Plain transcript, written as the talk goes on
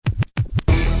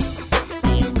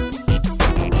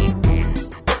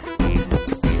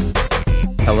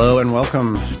Hello and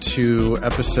welcome to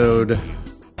episode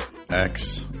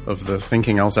X of the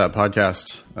Thinking LSAT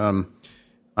podcast.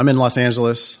 I'm in Los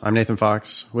Angeles. I'm Nathan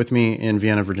Fox. With me in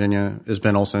Vienna, Virginia is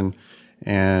Ben Olson.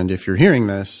 And if you're hearing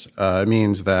this, it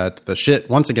means that the shit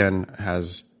once again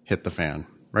has hit the fan.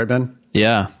 Right, Ben?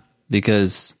 Yeah,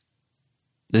 because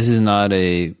this is not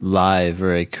a live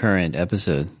or a current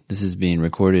episode. This is being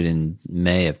recorded in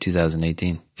May of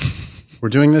 2018. We're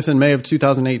doing this in May of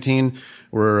 2018.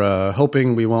 We're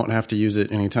hoping we won't have to use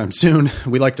it anytime soon.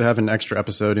 We like to have an extra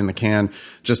episode in the can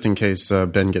just in case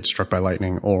Ben gets struck by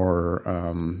lightning or,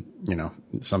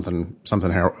 something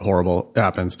horrible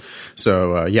happens.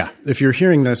 So, if you're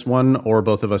hearing this, one or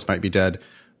both of us might be dead,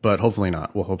 but hopefully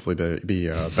not. We'll hopefully be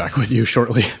back with you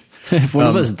shortly. If one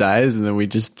of us dies and then we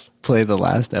just play the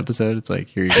last episode, it's like,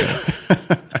 here you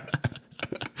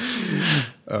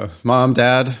go. Mom,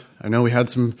 Dad, I know we had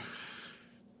some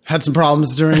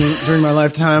problems during my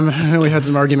lifetime. I know we had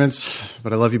some arguments,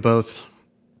 but I love you both.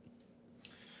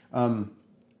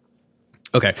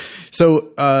 Okay.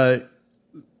 So,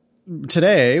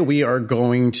 today we are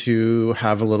going to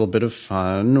have a little bit of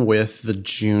fun with the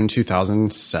June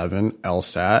 2007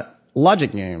 LSAT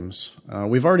logic games.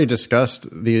 We've already discussed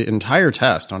the entire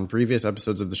test on previous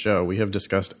episodes of the show. We have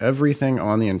discussed everything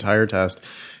on the entire test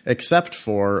except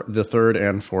for the third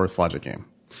and fourth logic game.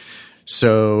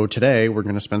 So today we're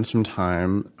going to spend some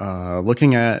time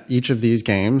looking at each of these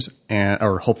games,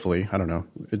 or hopefully, I don't know.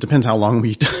 It depends how long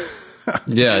we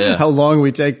how long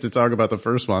we take to talk about the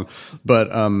first one. But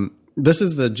this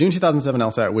is the June 2007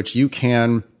 LSAT, which you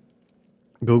can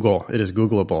Google. It is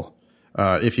Googleable.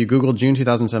 If you Google June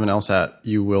 2007 LSAT,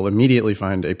 you will immediately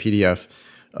find a PDF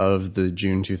of the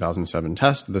June 2007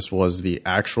 test. This was the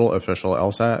actual official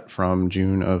LSAT from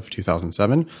June of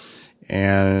 2007.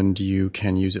 And you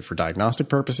can use it for diagnostic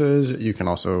purposes. You can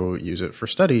also use it for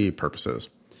study purposes.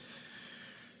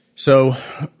 So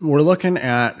we're looking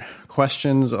at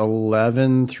questions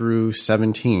 11 through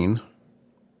 17.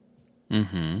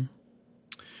 Mm-hmm.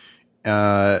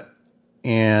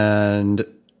 And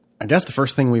I guess the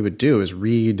first thing we would do is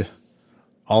read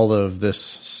all of this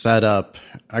setup.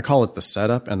 I call it the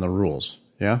setup and the rules.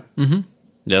 Yeah? Mm-hmm.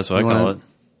 That's what I call it.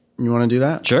 You want to do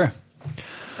that? Sure.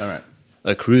 All right.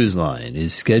 A cruise line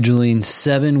is scheduling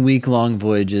 7 week-long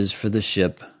voyages for the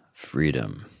ship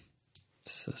Freedom.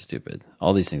 So stupid.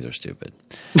 All these things are stupid.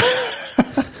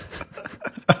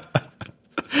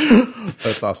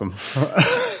 That's awesome.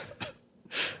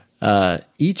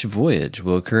 Each voyage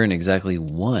will occur in exactly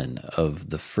one of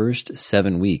the first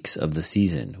 7 weeks of the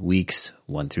season, weeks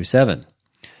 1 through 7.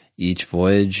 Each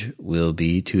voyage will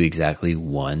be to exactly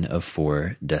one of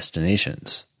 4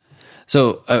 destinations.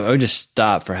 So I would just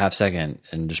stop for a half second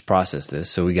and just process this.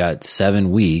 So we got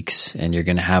 7 weeks, and you're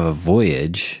going to have a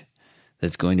voyage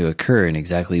that's going to occur in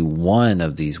exactly one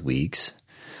of these weeks.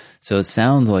 So it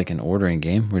sounds like an ordering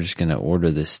game. We're just going to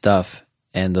order this stuff,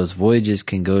 and those voyages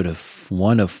can go to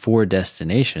one of 4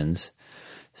 destinations.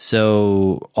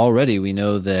 So already we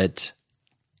know that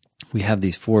we have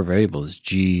these 4 variables,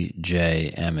 G,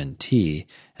 J, M, and T.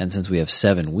 And since we have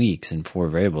 7 weeks and 4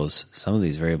 variables, some of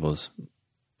these variables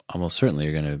almost certainly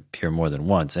are going to appear more than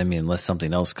once. I mean, unless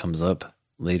something else comes up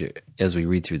later as we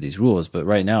read through these rules. But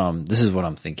right now, this is what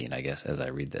I'm thinking, I guess, as I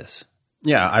read this.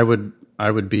 Yeah, I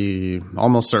would be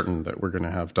almost certain that we're going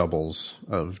to have doubles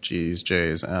of G's,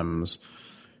 J's, M's,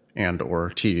 and or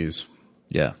T's.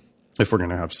 Yeah. If we're going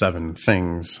to have 7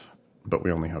 things, but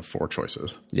we only have 4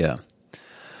 choices. Yeah.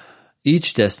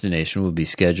 Each destination will be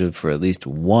scheduled for at least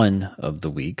one of the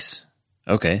weeks.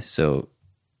 Okay, so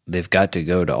they've got to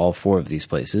go to all 4 of these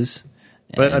places.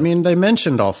 But I mean, they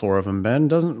mentioned all 4 of them, Ben.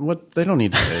 They don't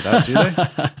need to say that, do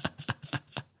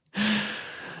they?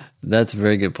 That's a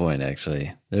very good point,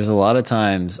 actually. There's a lot of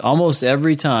times, almost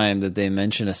every time that they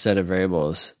mention a set of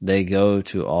variables, they go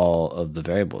to all of the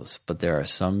variables. But there are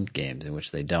some games in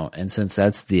which they don't. And since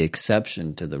that's the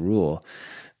exception to the rule,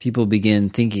 people begin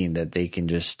thinking that they can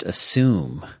just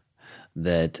assume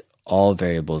that all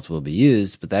variables will be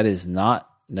used, but that is not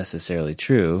necessarily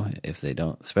true if they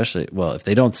don't, if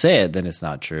they don't say it, then it's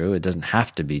not true. It doesn't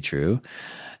have to be true.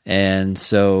 And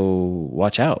so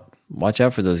watch out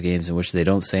for those games in which they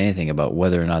don't say anything about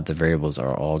whether or not the variables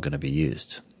are all going to be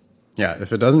used. Yeah.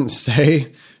 If it doesn't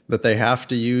say that they have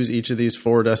to use each of these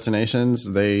 4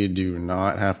 destinations, they do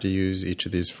not have to use each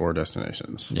of these 4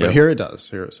 destinations. Yep. But here it does.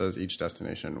 Here it says each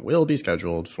destination will be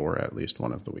scheduled for at least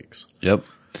one of the weeks. Yep.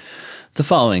 The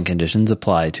following conditions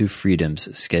apply to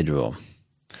Freedom's schedule.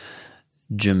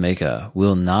 Jamaica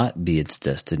will not be its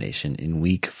destination in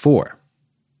week 4.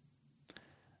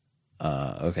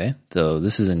 Okay, so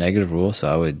this is a negative rule,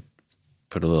 so I would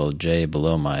put a little J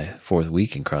below my 4th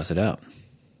week and cross it out.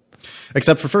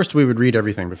 Except for first, we would read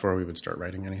everything before we would start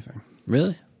writing anything.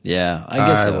 Really? Yeah, I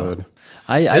guess so. Would.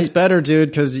 I It's better, dude,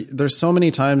 because there's so many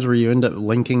times where you end up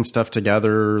linking stuff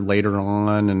together later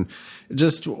on, and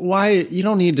just why you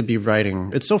don't need to be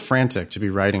writing. It's so frantic to be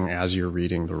writing as you're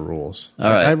reading the rules.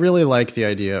 All right. I really like the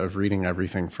idea of reading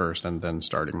everything first and then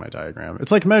starting my diagram.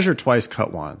 It's like measure twice,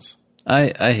 cut once.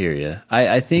 I hear you.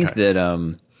 I think that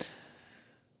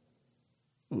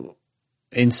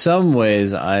in some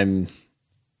ways I'm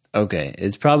okay.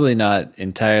 It's probably not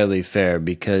entirely fair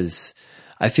because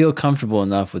I feel comfortable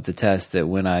enough with the test that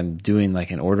when I'm doing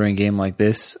like an ordering game like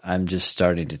this, I'm just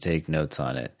starting to take notes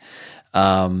on it.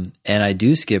 And I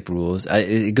do skip rules.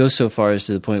 It goes so far as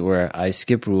to the point where I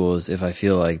skip rules if I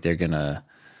feel like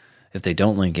if they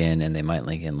don't link in, and they might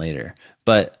link in later.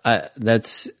 But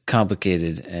that's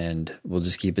complicated, and we'll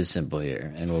just keep it simple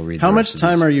here, and we'll read. How much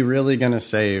time are you really going to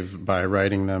save by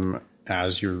writing them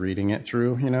as you're reading it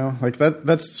through? You know, like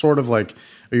that's sort of like,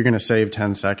 are you going to save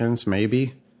 10 seconds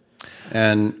maybe?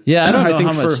 And yeah, I don't know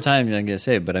think how much time I'm going to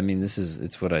save, but I mean,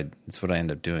 it's what I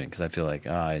end up doing because I feel like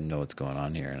I know what's going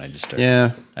on here, and I just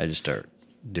start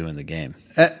doing the game.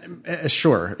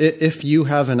 Sure, if you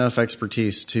have enough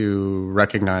expertise to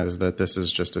recognize that this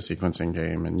is just a sequencing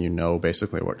game, and you know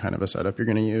basically what kind of a setup you're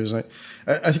going to use,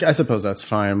 I suppose that's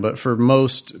fine. But for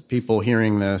most people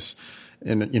hearing this,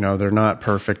 and they're not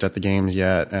perfect at the games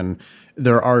yet, and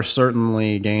there are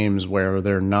certainly games where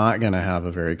they're not going to have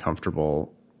a very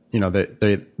comfortable.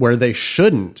 Where they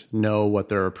shouldn't know what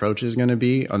their approach is going to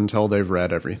be until they've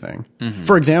read everything. Mm-hmm.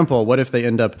 For example, what if you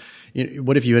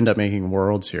end up making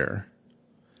worlds here?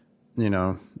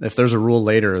 If there's a rule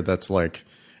later that's like,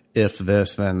 if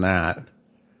this, then that,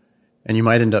 and you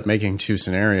might end up making two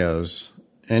scenarios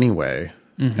anyway.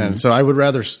 Mm-hmm. And so I would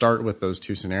rather start with those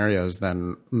two scenarios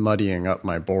than muddying up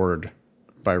my board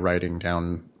by writing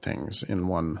down things in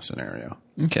one scenario.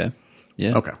 Okay.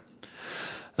 Yeah. Okay.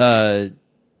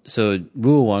 So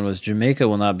rule 1 was Jamaica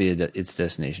will not be its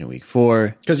destination in week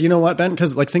 4. Because you know what, Ben?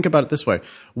 Because think about it this way: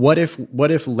 what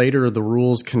if later the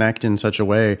rules connect in such a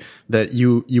way that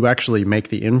you actually make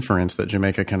the inference that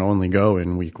Jamaica can only go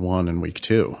in week 1 and week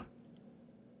 2?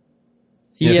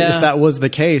 Yeah. If that was the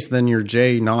case, then your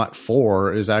J not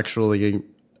 4 is actually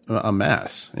a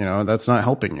mess. That's not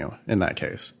helping you in that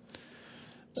case.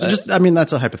 So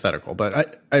that's a hypothetical,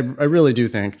 but I really do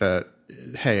think that.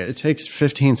 Hey, it takes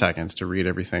 15 seconds to read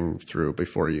everything through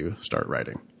before you start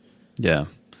writing. Yeah.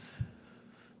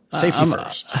 Safety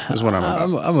first is what I'm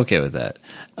about. I'm okay with that.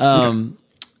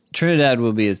 Trinidad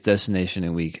will be its destination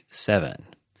in week 7.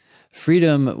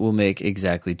 Freedom will make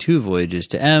exactly 2 voyages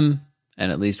to M,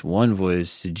 and at least 1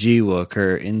 voyage to G will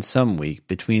occur in some week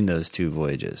between those 2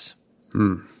 voyages.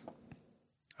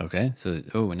 Okay, so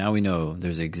now we know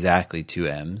there's exactly 2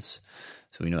 M's.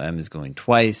 So we know M is going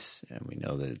twice, and we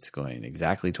know that it's going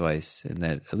exactly twice, and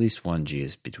that at least 1 G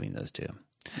is between those 2.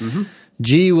 Mm-hmm.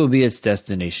 G will be its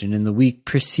destination in the week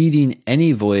preceding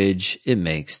any voyage it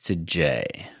makes to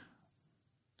J.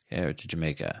 Okay, or to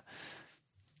Jamaica.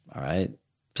 All right.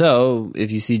 So if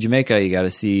you see Jamaica, you got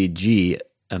to see G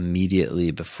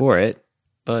immediately before it.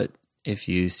 But if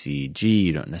you see G,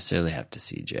 you don't necessarily have to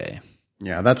see J.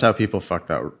 Yeah, that's how people fuck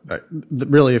that.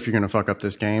 Really, if you're going to fuck up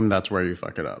this game, that's where you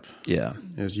fuck it up. Yeah.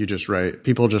 Is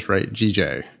people just write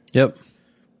GJ. Yep.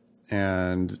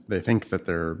 And they think that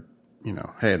they're,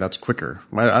 hey, that's quicker.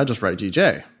 I just write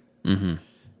GJ. Mm-hmm.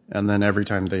 And then every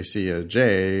time they see a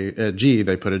G,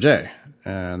 they put a J.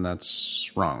 And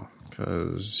that's wrong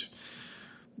because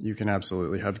you can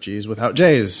absolutely have G's without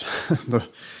J's.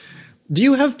 Do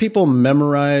you have people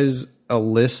memorize a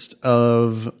list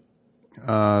of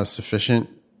sufficient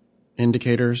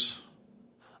indicators?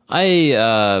 I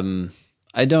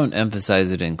don't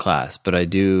emphasize it in class, but I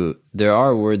do. There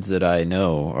are words that I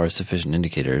know are sufficient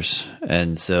indicators,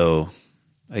 and so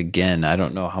again, I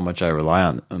don't know how much I rely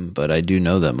on them, but I do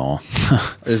know them all.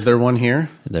 Is there one here?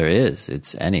 There is.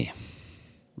 It's any.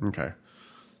 Okay,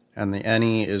 and the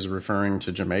any is referring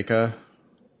to Jamaica,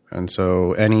 and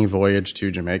so any voyage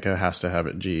to Jamaica has to have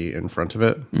a G in front of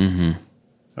it. Mm-hmm.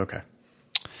 Okay.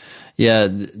 Yeah,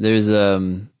 there's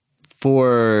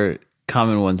 4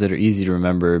 common ones that are easy to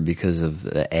remember because of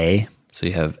the A. So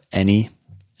you have any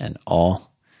and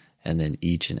all, and then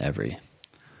each and every.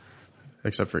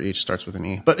 Except for each starts with an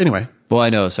E. But anyway. Well, I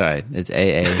know, sorry. It's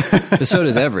AA. So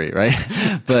does every, right?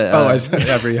 But I said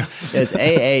every. Yeah. It's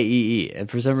AAEE. And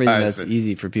for some reason, that's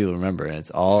easy for people to remember. And it's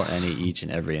all, any, each,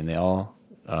 and every. And they all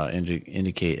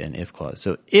indicate an if clause.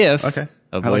 So if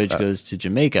a voyage goes to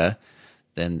Jamaica,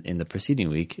 then in the preceding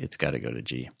week, it's got to go to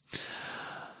G.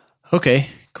 Okay,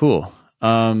 cool.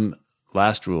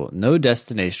 Last rule. No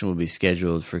destination will be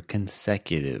scheduled for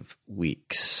consecutive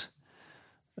weeks.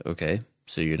 Okay,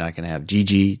 so you're not going to have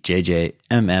GG, JJ,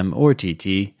 MM, or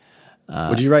TT.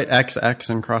 Would you write XX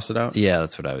and cross it out? Yeah,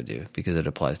 that's what I would do because it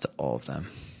applies to all of them.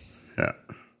 Yeah.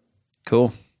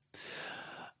 Cool.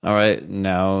 All right,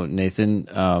 now Nathan,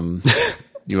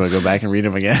 you want to go back and read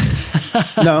them again?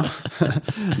 No,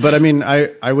 but I mean,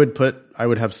 I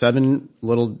would have 7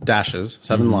 little dashes,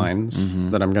 7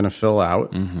 lines that I'm going to fill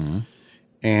out,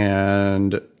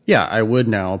 and yeah, I would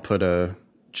now put a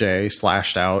J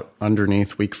slashed out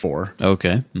underneath week 4.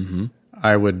 Okay.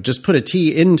 I would just put a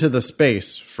T into the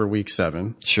space for week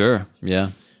 7. Sure. Yeah.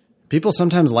 People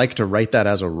sometimes like to write that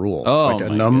as a rule, Oh,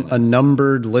 like my a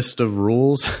numbered list of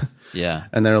rules. Yeah.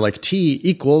 And they're like, T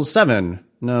equals 7.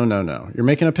 No. You're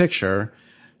making a picture.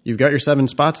 You've got your 7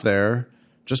 spots there.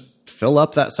 Just fill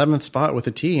up that 7th spot with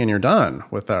a T and you're done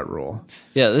with that rule.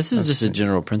 Yeah, this is just a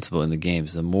general principle in the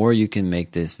games. The more you can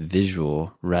make this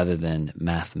visual rather than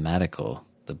mathematical,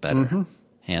 the better.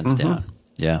 Hands down.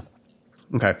 Yeah.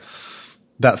 Okay.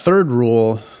 That third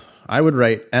rule, I would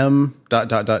write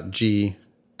M.G.M.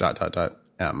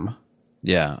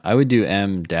 Yeah, I would do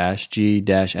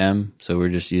M-G-M, so we're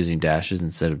just using dashes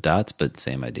instead of dots, but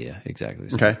same idea, exactly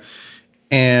the same. Okay.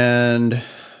 And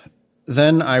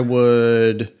then I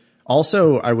would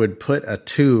put a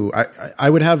 2. I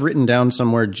would have written down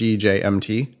somewhere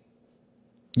GJMT.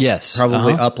 Yes.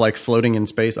 Probably up, like floating in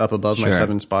space up above my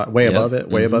 7 spot, way above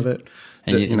it,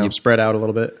 And you spread out a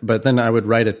little bit. But then I would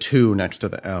write a 2 next to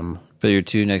the M. But your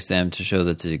 2 next to M to show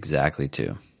that's exactly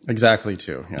 2. Exactly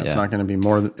 2. Yeah, it's not going to be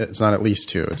more. It's not at least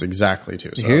 2. It's exactly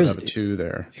 2. So I would have a 2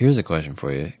 there. Here's a question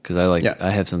for you, because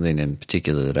I have something in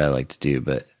particular that I like to do,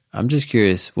 but I'm just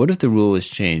curious, what if the rule was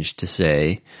changed to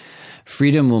say,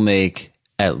 Freedom will make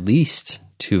at least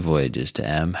 2 voyages to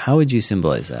M? How would you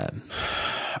symbolize that?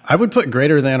 I would put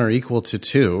greater than or equal to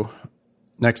 2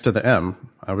 next to the M.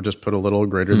 I would just put a little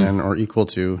greater than or equal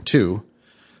to 2.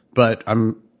 But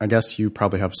I guess you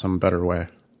probably have some better way.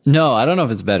 No, I don't know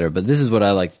if it's better, but this is what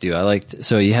I like to do.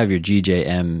 So you have your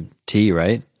GJMT,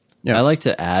 right? Yeah. I like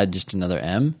to add just another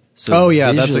M. So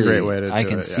that's a great way to do it. I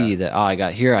can see that, I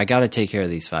got to take care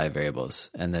of these 5 variables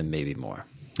and then maybe more.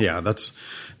 Yeah, that's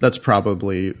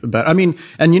probably better. I mean,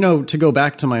 and to go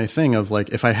back to my thing of like,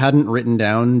 if I hadn't written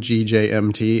down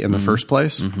GJMT in the first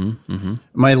place,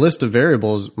 my list of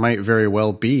variables might very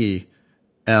well be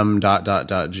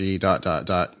M.G.M.JT.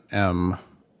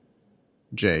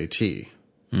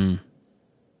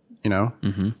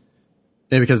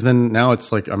 Yeah, because then now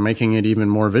it's like I'm making it even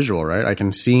more visual, right? I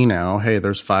can see now, hey,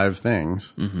 there's 5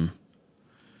 things.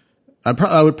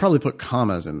 I would probably put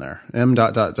commas in there.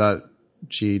 M.G.M,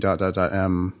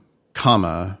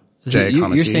 comma, J,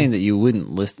 comma, You're T. saying that you wouldn't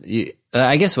list.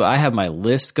 I guess I have my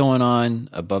list going on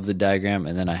above the diagram,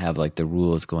 and then I have like the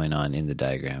rules going on in the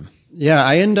diagram. Yeah,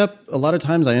 a lot of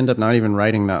times I end up not even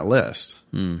writing that list.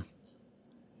 I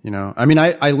mean,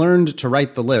 I learned to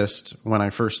write the list when I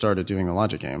first started doing the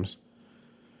logic games.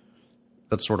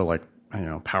 That's sort of like,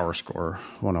 Power Score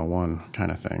 101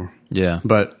 kind of thing. Yeah.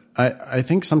 But I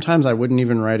think sometimes I wouldn't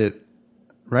even write it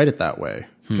that way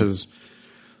because,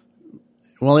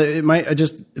 the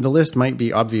list might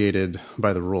be obviated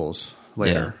by the rules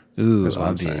later. Yeah. Ooh,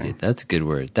 obviated. That's a good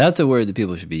word. That's a word that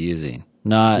people should be using.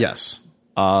 Not, yes.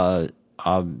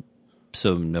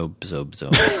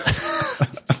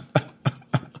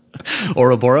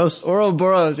 Ouroboros?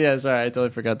 Ouroboros, yeah, sorry, I totally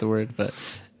forgot the word. But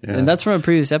and that's from a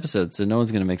previous episode, so no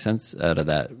one's going to make sense out of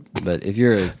that. But if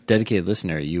you're a dedicated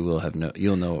listener, you'll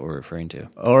know what we're referring to.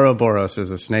 Ouroboros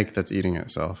is a snake that's eating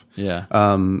itself. Yeah.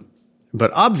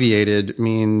 But obviated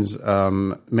means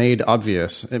made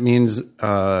obvious. It means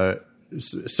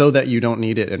so that you don't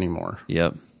need it anymore.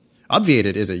 Yep.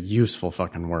 Obviated is a useful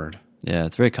fucking word. Yeah,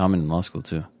 it's very common in law school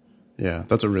too. Yeah,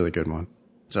 that's a really good one.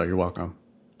 So you're welcome.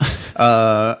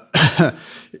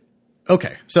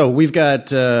 Okay, so we've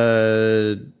got.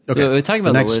 Okay, we're talking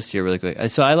about the list here really quick.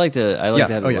 So I like to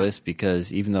have a list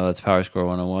because even though it's Power Score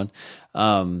 101,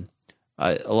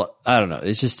 I don't know.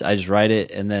 It's just I just write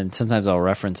it and then sometimes I'll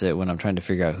reference it when I'm trying to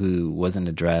figure out who wasn't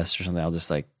addressed or something. I'll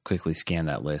just like quickly scan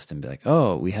that list and be like,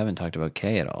 oh, we haven't talked about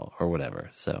K at all or whatever.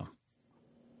 So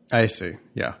I see.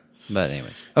 Yeah. But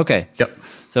anyways, okay. Yep.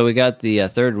 So we got the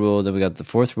third rule. Then we got the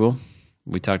fourth rule.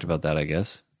 We talked about that, I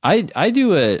guess. I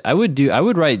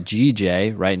would write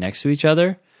GJ right next to each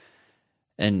other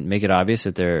and make it obvious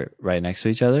that they're right next to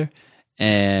each other.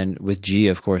 And with G,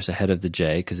 of course, ahead of the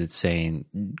J, because it's saying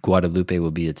Guadalupe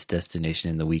will be its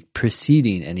destination in the week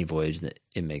preceding any voyage that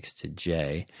it makes to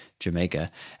J,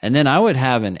 Jamaica. And then I would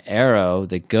have an arrow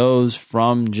that goes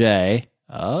from J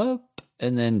up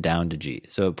and then down to G.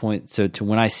 So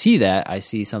when I see that, I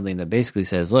see something that basically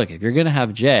says, look, if you're going to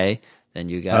have J, then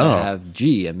you got to have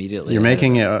G immediately. You're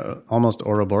making it almost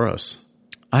Ouroboros.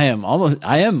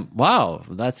 Wow,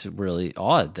 that's really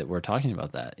odd that we're talking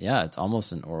about that. Yeah, it's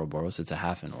almost an Ouroboros. It's a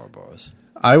half an Ouroboros.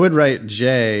 I would write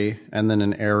J and then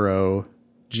an arrow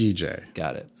GJ.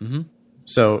 Got it. Mm-hmm.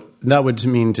 So that would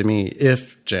mean to me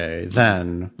if J,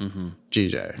 then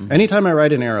GJ. Mm-hmm. Anytime I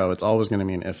write an arrow, it's always going to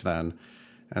mean if then.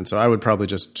 And so I would probably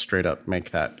just straight up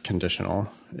make that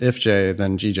conditional. If J,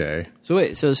 then GJ. So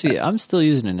wait, see, I'm still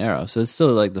using an arrow, so it's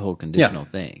still like the whole conditional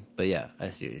thing. But yeah, I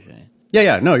see what you're saying.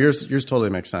 Yeah. No, yours totally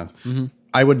makes sense. Mm-hmm.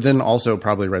 I would then also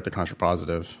probably write the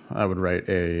contrapositive. I would write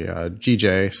a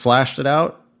GJ,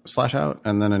 slash out,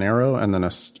 and then an arrow, and then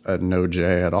a no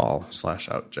J at all, slash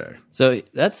out J. So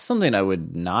that's something I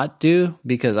would not do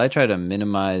because I try to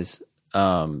minimize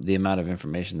the amount of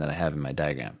information that I have in my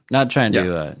diagram. Not trying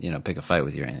to pick a fight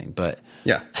with you or anything, but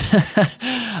yeah.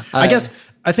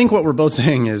 I think what we're both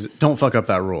saying is don't fuck up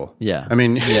that rule. Yeah. I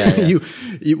mean, you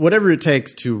whatever it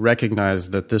takes to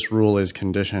recognize that this rule is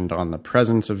conditioned on the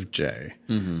presence of J.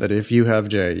 Mm-hmm. That if you have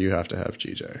J, you have to have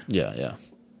GJ. Yeah.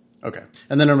 Okay.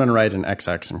 And then I'm going to write an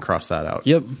XX and cross that out.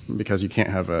 Yep. Because you can't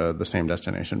have the same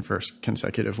destination for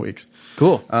consecutive weeks.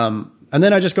 Cool. And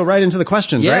then I just go right into the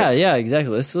questions, right? Yeah,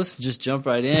 exactly. Let's just jump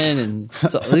right in. And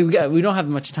so we don't have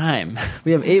much time.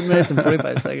 We have 8 minutes and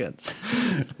 45 seconds.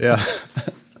 Yeah.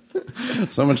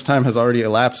 So much time has already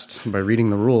elapsed by reading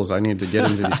the rules. I need to get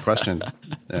into these questions.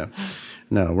 Yeah.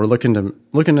 No, we're looking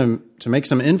to make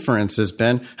some inferences,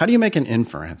 Ben. How do you make an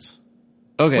inference?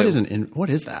 Okay. What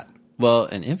is that? Well,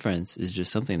 an inference is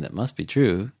just something that must be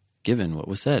true given what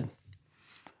was said.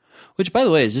 Which, by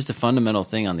the way, is just a fundamental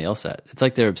thing on the LSAT. It's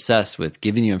like they're obsessed with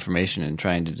giving you information and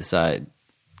trying to decide,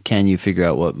 can you figure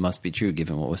out what must be true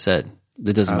given what was said?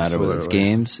 That doesn't matter whether it's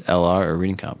games, LR, or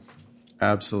reading comp.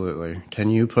 Absolutely. Can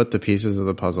you put the pieces of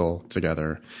the puzzle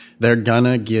together? They're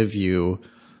gonna give you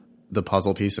the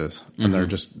puzzle pieces, and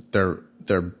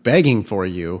they're begging for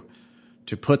you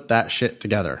to put that shit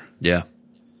together. Yeah.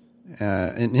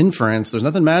 An inference, there's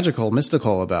nothing magical,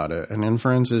 mystical about it. An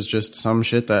inference is just some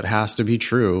shit that has to be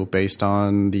true based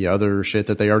on the other shit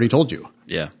that they already told you.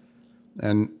 Yeah.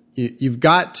 And you've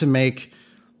got to make...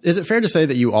 Is it fair to say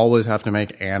that you always have to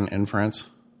make an inference?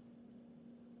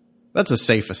 That's a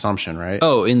safe assumption, right?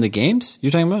 Oh, in the games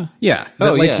you're talking about? Yeah.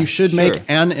 You should make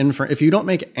an inference. If you don't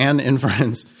make an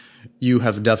inference, you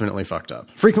have definitely fucked up.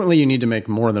 Frequently, you need to make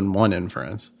more than one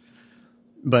inference.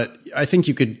 But I think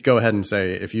you could go ahead and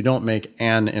say if you don't make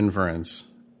an inference,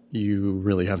 you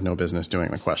really have no business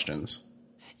doing the questions.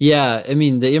 Yeah, I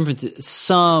mean, the inference,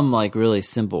 some like really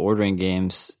simple ordering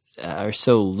games are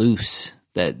so loose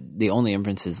that the only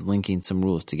inference is linking some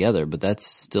rules together, but that's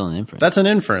still an inference. That's an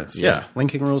inference, yeah.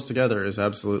 Linking rules together is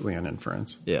absolutely an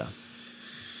inference. Yeah.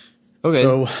 Okay.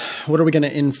 So what are we going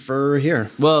to infer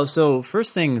here? Well, so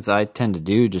first things I tend to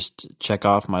do, just check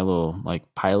off my little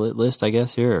like pilot list, I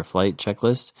guess here, or flight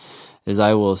checklist, is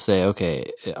I will say,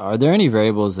 okay, are there any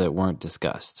variables that weren't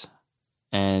discussed?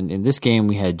 And in this game,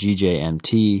 we had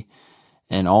GJMT,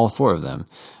 and all 4 of them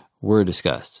were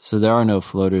discussed. So there are no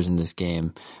floaters in this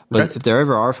game. But if there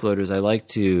ever are floaters, I like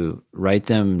to write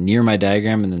them near my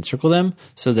diagram and then circle them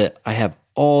so that I have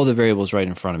all the variables right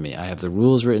in front of me. I have the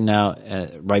rules written out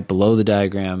right below the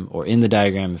diagram or in the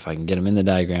diagram if I can get them in the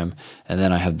diagram. And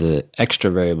then I have the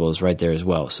extra variables right there as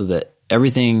well so that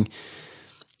everything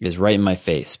is right in my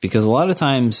face. Because a lot of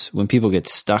times when people get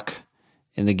stuck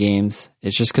in the games,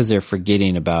 it's just because they're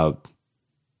forgetting about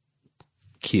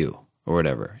Q or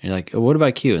whatever. And you're like, oh, what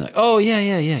about Q? And like, oh,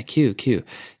 yeah, Q.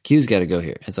 Q's got to go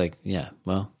here. It's like, yeah,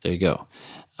 well, there you go.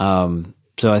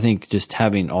 So I think just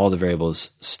having all the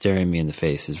variables staring me in the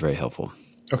face is very helpful.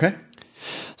 Okay.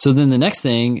 So then the next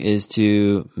thing is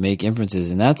to make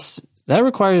inferences, and that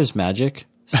requires magic.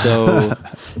 So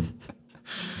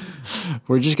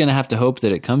we're just going to have to hope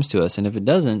that it comes to us, and if it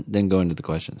doesn't, then go into the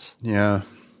questions. Yeah.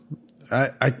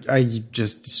 I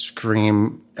just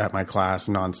scream at my class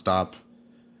nonstop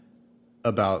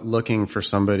about looking for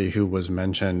somebody who was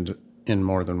mentioned in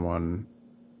more than one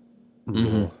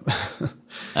rule. Mm-hmm.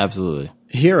 Absolutely.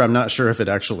 Here, I'm not sure if it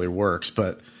actually works,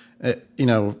 but,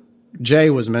 J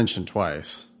was mentioned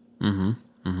twice. Mm-hmm.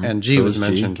 Mm-hmm. And G was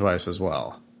mentioned twice as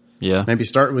well. Yeah. Maybe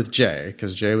start with J,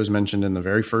 because J was mentioned in the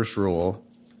very first rule.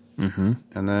 Mm-hmm.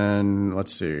 And then,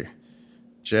 let's see.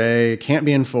 J can't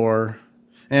be in 4.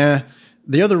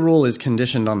 The other rule is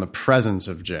conditioned on the presence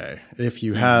of J. If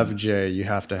you have J, you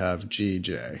have to have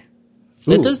GJ.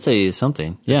 Ooh, it does tell you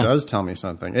something. Yeah. It does tell me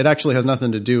something. It actually has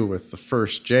nothing to do with the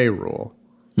first J rule.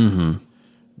 Mm-hmm.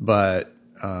 But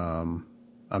I'm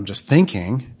just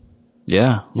thinking.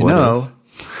 Yeah.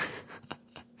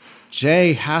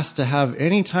 J has to have,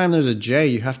 anytime there's a J,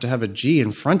 you have to have a G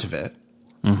in front of it.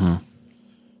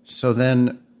 So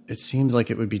then it seems like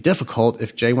it would be difficult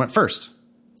if J went first.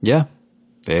 Yeah.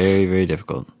 Very, very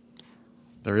difficult.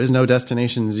 There is no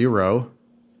destination 0.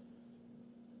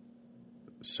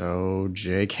 So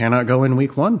J cannot go in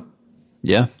week 1.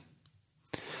 Yeah.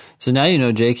 So now you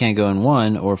know J can't go in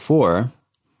 1 or 4,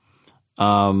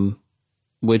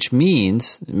 which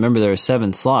means, remember there are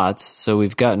 7 slots, so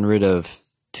we've gotten rid of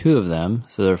 2 of them,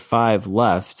 so there are 5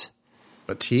 left.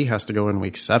 But T has to go in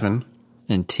week 7.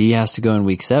 And T has to go in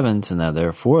week 7, so now there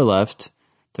are 4 left.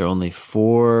 There are only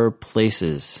 4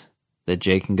 places that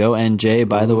J can go, and J,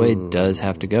 by the way, does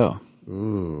have to go.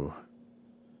 Ooh.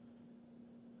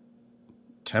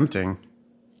 Tempting.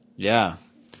 Yeah.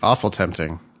 Awful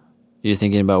tempting. You're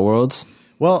thinking about worlds?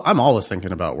 Well, I'm always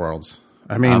thinking about worlds.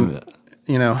 I mean,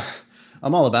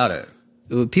 I'm all about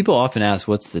it. People often ask,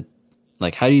 how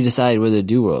do you decide whether to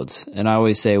do worlds? And I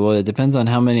always say, well, it depends on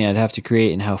how many I'd have to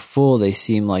create and how full they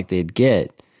seem like they'd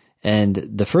get. And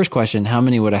the first question, how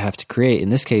many would I have to create? In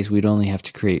this case, we'd only have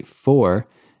to create 4.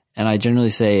 And I generally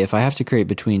say, if I have to create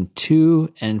between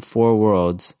 2 and 4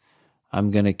 worlds,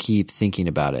 I'm going to keep thinking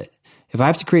about it. If I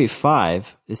have to create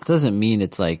 5, this doesn't mean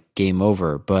it's like game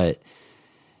over, but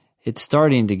it's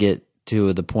starting to get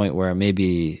to the point where it may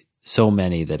be so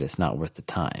many that it's not worth the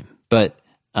time. But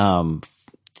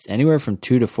anywhere from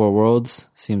 2 to 4 worlds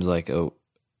seems like, I'm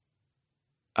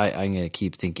going to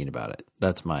keep thinking about it.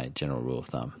 That's my general rule of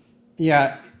thumb.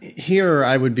 Yeah, here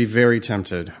I would be very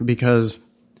tempted because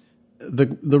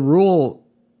the rule,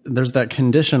 there's that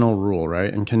conditional rule,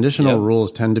 right? And conditional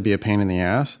rules tend to be a pain in the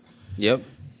ass. Yep.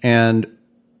 And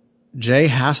J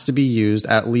has to be used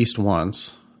at least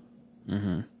once.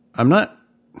 Mm-hmm. I'm not,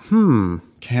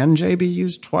 can J be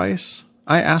used twice?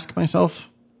 I ask myself.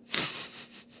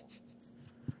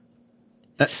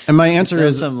 And my answer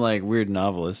is some like weird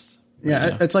novelist.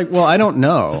 Yeah, it's like, well, I don't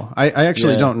know. I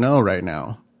actually don't know right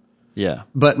now. Yeah.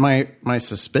 But my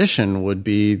suspicion would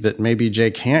be that maybe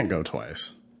J can't go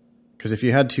twice. Because if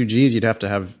you had 2 Gs, you'd have to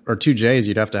have, or 2 Js,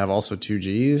 you'd have to have also 2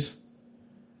 Gs.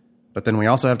 But then we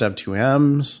also have to have 2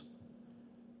 Ms.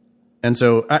 And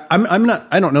so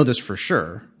I don't know this for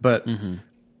sure, but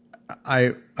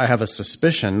I have a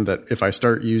suspicion that if I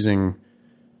start using,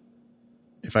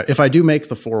 if I do make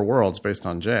the 4 worlds based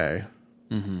on J,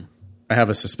 I have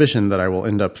a suspicion that I will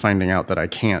end up finding out that I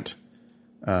can't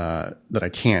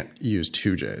use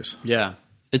 2 Js. Yeah.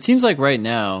 It seems like right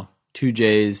now, 2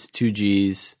 Js, 2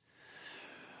 Gs,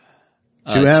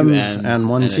 2 M's and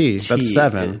 1 T. That's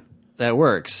 7. That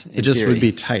works. It just theory. would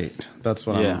be tight. That's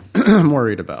what I'm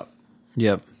worried about.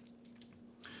 Yep.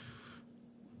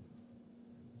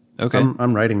 Okay.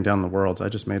 I'm writing down the worlds. I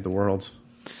just made the worlds.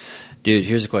 Dude,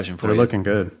 here's a question for you. They're looking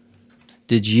good.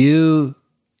 Did you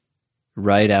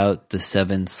write out the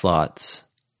 7 slots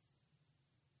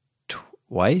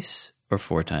twice or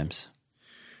 4 times?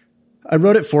 I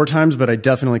wrote it 4 times, but I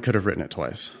definitely could have written it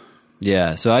twice.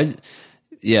 Yeah. So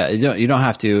you don't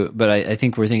have to, but I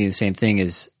think we're thinking the same thing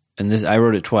and this, I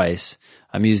wrote it twice.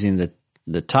 I'm using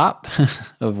the top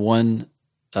of one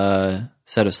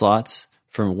set of slots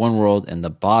from one world and the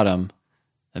bottom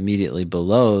immediately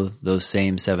below those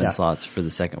same 7 slots for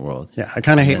the second world. Yeah, I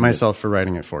kind of hate myself for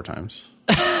writing it 4 times.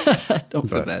 Don't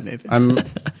feel bad, Nathan.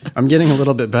 I'm getting a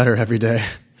little bit better every day.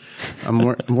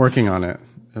 I'm working on it.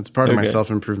 It's part of my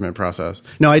self-improvement process.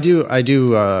 No, I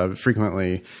do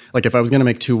frequently, like if I was going to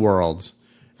make 2 worlds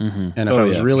and if I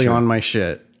was really on my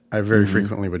shit, I very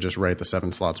frequently would just write the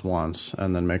 7 slots once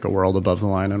and then make a world above the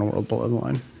line and a world below the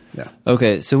line. Yeah.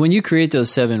 Okay, so when you create those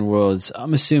 7 worlds,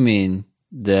 I'm assuming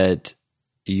that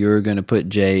you're going to put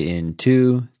J in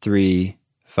 2, 3,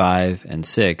 5, and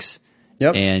 6.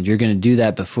 Yep. And you're going to do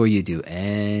that before you do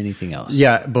anything else.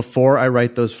 Yeah, before I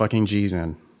write those fucking Gs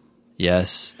in.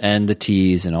 Yes, and the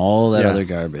T's and all that other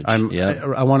garbage.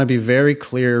 I want to be very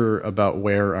clear about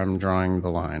where I'm drawing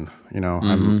the line.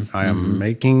 I am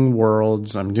making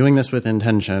worlds. I'm doing this with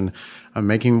intention. I'm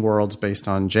making worlds based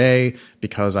on J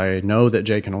because I know that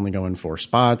J can only go in 4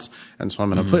 spots. And so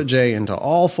I'm going to put J into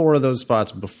all 4 of those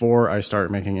spots before I start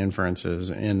making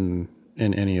inferences in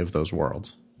any of those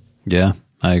worlds. Yeah,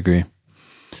 I agree.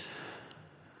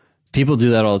 People do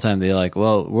that all the time. They're like,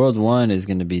 well, world 1 is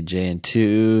going to be J and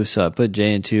 2. So I put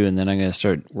J and 2 and then I'm going to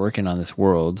start working on this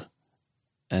world.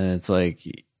 And it's like,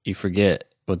 you forget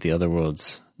what the other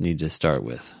worlds need to start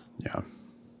with. Yeah.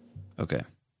 Okay.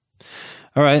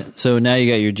 All right. So now you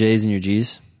got your J's and your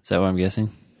G's. Is that what I'm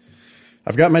guessing?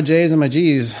 I've got my J's and my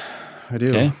G's. I do.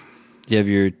 Okay. Do you have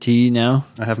your T now?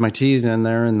 I have my T's in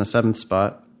there in the 7th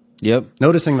spot. Yep.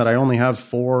 Noticing that I only have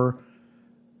 4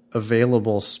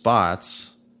 available spots.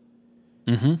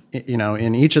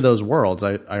 in each of those worlds,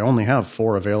 I only have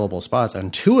 4 available spots,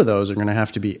 and 2 of those are going to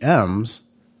have to be M's.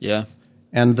 Yeah.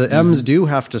 And the M's do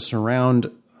have to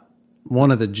surround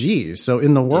one of the G's. So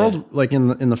in the world, like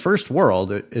in the first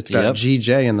world, it's got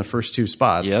GJ in the first 2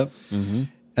 spots. Yep. Mm-hmm.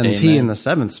 And Amen. T in the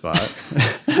 7th spot.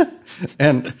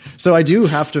 And so I do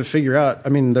have to figure out, I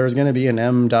mean, there's going to be an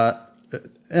M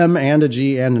and a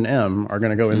G and an M are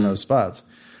going to go in those spots.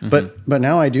 But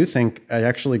now I do think I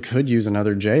actually could use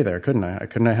another J there, couldn't I?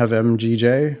 Couldn't I have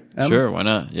MGJ? Sure, why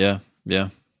not? Yeah.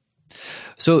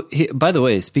 So, by the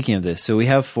way, speaking of this, so we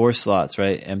have 4 slots,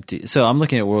 right? Empty. So I'm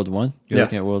looking at World 1. You're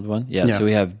looking at World 1? Yeah. So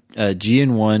we have G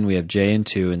in 1, we have J in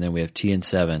 2, and then we have T in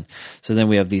 7. So then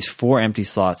we have these 4 empty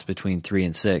slots between 3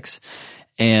 and 6.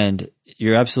 And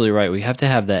you're absolutely right. We have to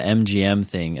have that MGM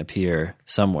thing appear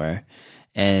somewhere.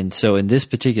 And so in this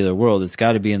particular world, it's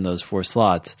got to be in those 4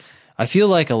 slots. I feel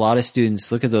like a lot of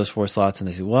students look at those 4 slots and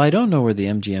they say, well, I don't know where the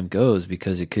MGM goes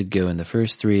because it could go in the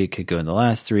first 3, it could go in the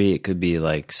last 3, it could be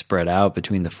like spread out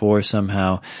between the 4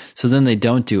 somehow. So then they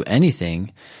don't do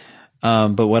anything.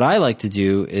 But what I like to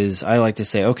do is I like to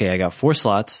say, okay, I got 4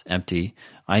 slots empty.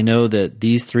 I know that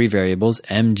these 3 variables,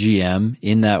 MGM,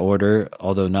 in that order,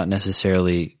 although not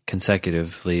necessarily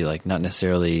consecutively, like not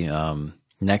necessarily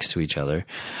next to each other,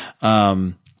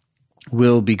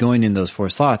 will be going in those 4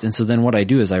 slots. And so then what I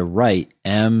do is I write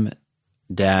M-G-M,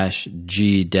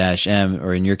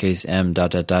 or in your case,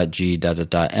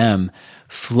 M.G.M,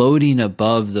 floating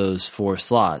above those 4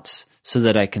 slots so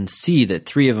that I can see that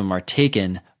 3 of them are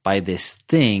taken by this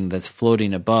thing that's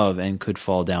floating above and could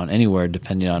fall down anywhere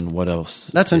depending on what else.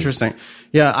 That's interesting.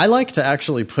 Yeah, I like to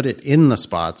actually put it in the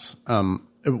spots.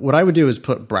 What I would do is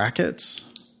put brackets,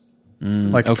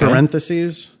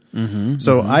 parentheses.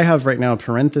 So I have right now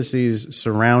parentheses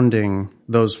surrounding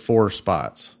those 4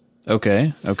 spots.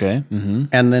 Okay. Mm-hmm.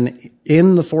 And then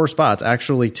in the 4 spots,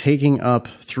 actually taking up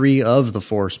 3 of the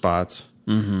 4 spots,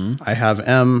 I have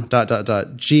M.G.M,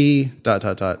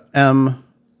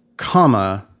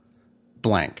 comma,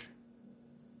 blank.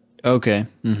 Okay.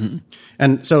 Mm-hmm.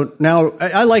 And so now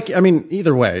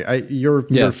either way,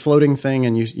 your floating thing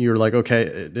and you're like,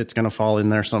 okay, it's going to fall in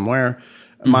there somewhere.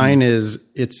 Mine is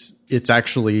it's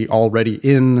actually already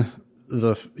in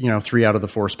the 3 out of the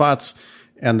 4 spots,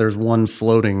 and there's one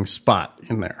floating spot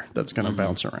in there that's going to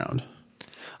bounce around.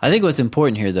 I think what's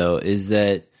important here though is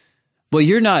that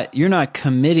you're not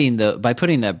committing by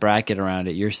putting that bracket around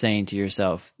it. You're saying to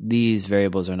yourself these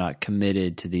variables are not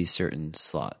committed to these certain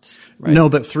slots. Right? No,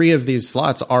 but 3 of these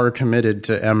slots are committed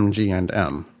to M, G, and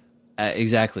M.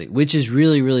 Exactly, which is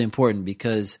really really important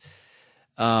because.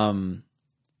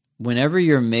 Whenever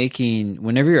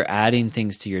you're adding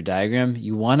things to your diagram,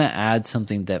 you want to add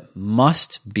something that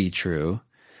must be true,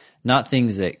 not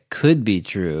things that could be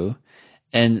true.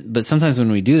 But sometimes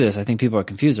when we do this, I think people are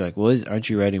confused. They're like, well, aren't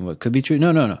you writing what could be true?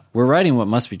 No. We're writing what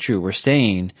must be true. We're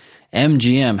saying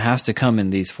MGM has to come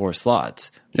in these 4 slots.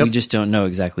 Yep. We just don't know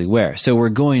exactly where. So we're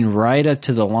going right up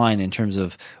to the line in terms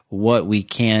of what we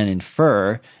can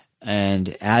infer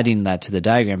and adding that to the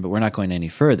diagram, but we're not going any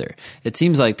further. It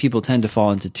seems like people tend to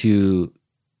fall into 2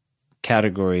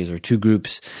 categories or 2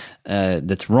 groups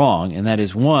that's wrong, and that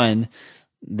is, one,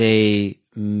 they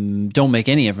don't make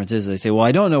any inferences. They say, well,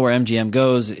 I don't know where MGM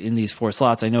goes in these 4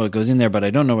 slots. I know it goes in there, but I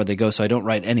don't know where they go, so I don't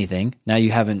write anything. Now you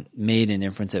haven't made an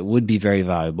inference that would be very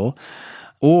valuable.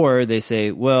 Or they say,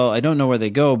 well, I don't know where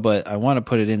they go, but I want to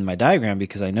put it in my diagram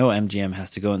because I know MGM has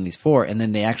to go in these 4, and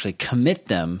then they actually commit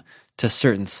them to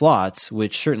certain slots,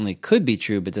 which certainly could be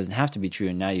true, but doesn't have to be true.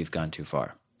 And now you've gone too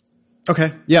far.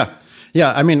 Okay. Yeah.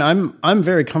 I mean, I'm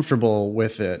very comfortable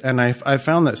with it. And I've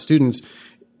found that students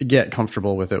get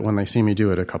comfortable with it when they see me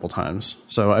do it a couple times.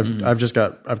 So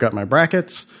I've got my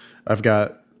brackets. I've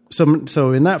got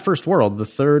so in that first world, the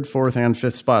 3rd, 4th, and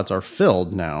 5th spots are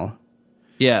filled now.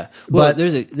 Yeah. Well,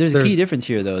 there's a key difference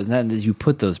here, though, and that is you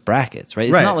put those brackets, right?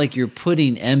 It's not like you're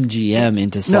putting MGM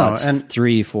into slots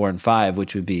 3, 4, and 5,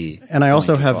 which would be. And I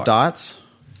also have dots.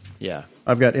 Yeah.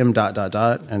 I've got M ...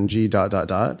 and G ...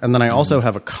 And then I also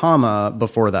have a comma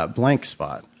before that blank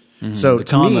spot. Mm-hmm. So the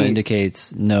comma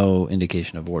indicates no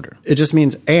indication of order. It just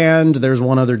means, and there's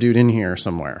one other dude in here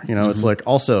somewhere. It's like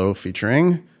also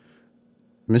featuring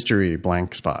mystery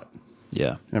blank spot.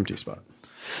 Yeah. Empty spot.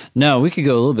 Now, we could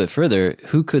go a little bit further.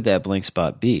 Who could that blank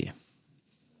spot be?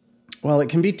 Well, it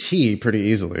can be T pretty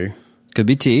easily. Could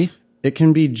be T. It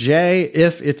can be J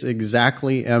if it's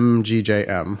exactly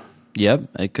MGJM. Yep,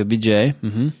 it could be J.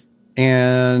 Mm-hmm.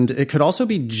 And it could also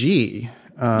be G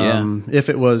if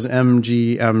it was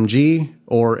MGMG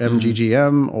or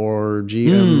MGGM or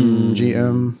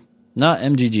GMGM. Not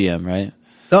MGGM, right?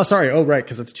 Oh, sorry. Oh, right,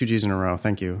 because it's 2 G's in a row.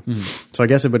 Thank you. So I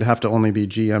guess it would have to only be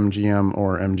GM, GM,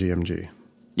 or MGMG.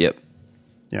 Yep.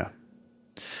 Yeah.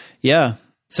 Yeah.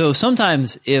 So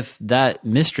sometimes if that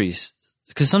mystery,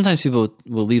 because sometimes people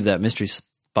will leave that mystery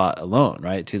spot alone,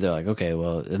 right? Too, they're like, okay,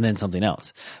 well, and then something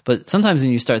else. But sometimes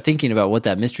when you start thinking about what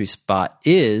that mystery spot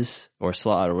is, or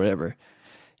slot or whatever,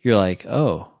 you're like,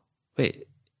 oh, wait,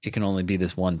 it can only be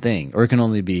this one thing, or it can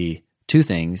only be 2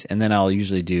 things, and then I'll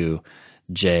usually do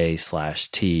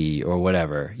J/T or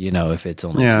whatever, if it's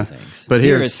only 2 things. But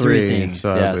here it's 3 things.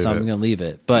 So yeah, so I'm going to leave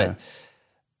it. But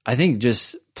I think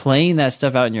just playing that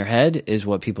stuff out in your head is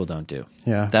what people don't do.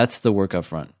 Yeah. That's the work up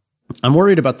front. I'm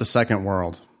worried about the second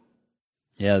world.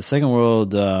 Yeah, the second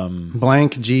world.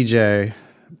 Blank GJ,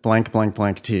 blank, blank,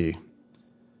 blank T.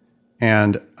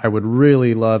 And I would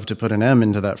really love to put an M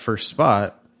into that first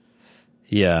spot.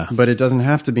 Yeah. But it doesn't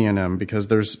have to be an M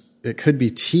because it could be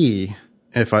T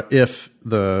if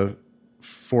the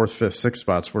 4th, 5th, 6th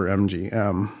spots were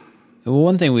MGM.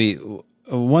 Well,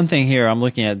 one thing here I'm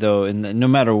looking at though, and no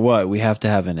matter what, we have to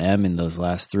have an M in those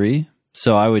last 3.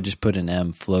 So I would just put an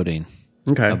M floating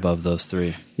above those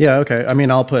 3. Yeah, okay. I mean,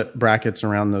 I'll put brackets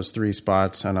around those 3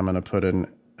 spots, and I'm going to put in,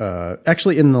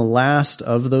 actually in the last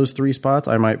of those 3 spots,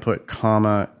 I might put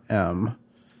comma M.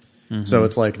 So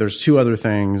it's like there's 2 other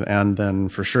things, and then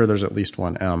for sure there's at least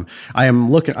 1 M. I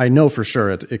know for sure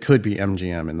it could be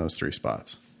MGM in those 3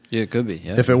 spots. Yeah, it could be.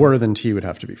 Yeah. If it were, then T would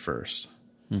have to be first.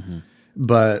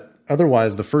 But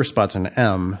otherwise, the first spot's an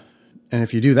M. And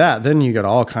if you do that, then you get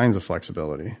all kinds of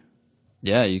flexibility.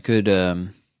 Yeah, you could.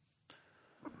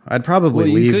 I'd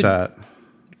probably leave that.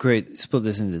 Great. Split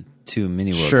this into 2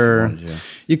 mini worlds. Sure.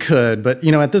 You could. But,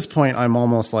 at this point, I'm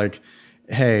almost like,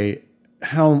 hey,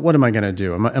 what am I going to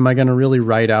do? Am I going to really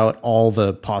write out all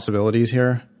the possibilities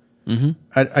here?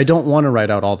 I don't want to write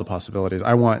out all the possibilities.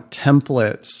 I want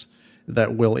templates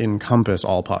that will encompass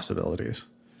all possibilities.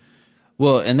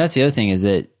 Well, and that's the other thing is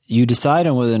that you decide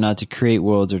on whether or not to create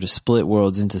worlds or to split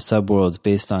worlds into subworlds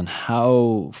based on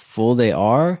how full they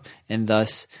are, and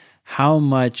thus how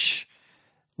much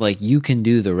you can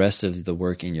do the rest of the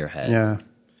work in your head. Yeah.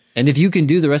 And if you can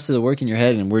do the rest of the work in your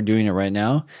head, and we're doing it right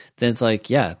now, then it's like,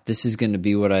 yeah, this is going to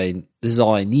be this is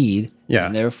all I need. Yeah.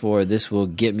 And therefore this will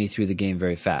get me through the game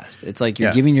very fast. It's like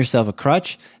you're giving yourself a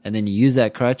crutch, and then you use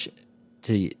that crutch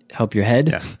to help your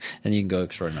head, and you can go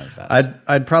extraordinarily fast.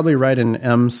 I'd probably write an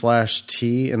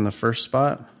M/T in the first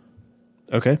spot.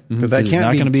 Okay. Because that it's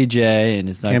not going to be J, and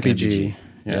it's not going to be G.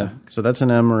 Yeah. So that's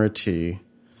an M or a T.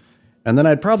 And then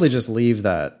I'd probably just leave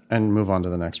that and move on to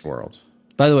the next world.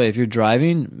 By the way, if you're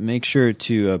driving, make sure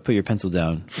to put your pencil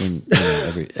down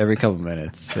every couple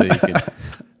minutes so you can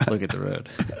look at the road.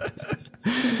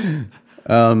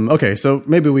 Okay, so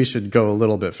maybe we should go a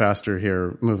little bit faster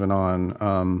here, moving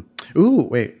on.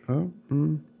 Wait.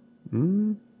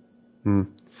 In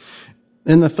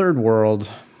the third world,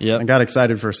 I got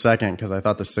excited for a second because I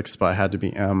thought the 6th spot had to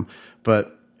be M,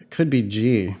 but it could be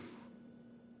G.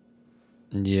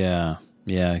 Yeah,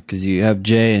 because you have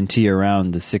J and T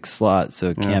around the 6th slot, so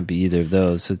it can't be either of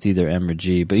those. So it's either M or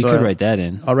G, but you could write that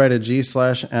in. I'll write a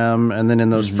G/M, and then in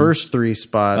those first 3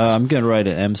 spots... I'm going to write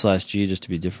an M/G just to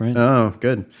be different. Oh,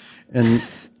 good. And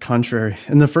contrary.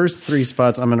 In the first 3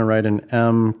 spots, I'm going to write an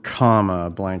M, comma,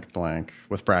 blank, blank,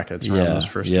 with brackets around those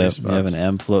first 3 spots. You have an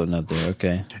M floating up there,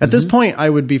 okay. At this point, I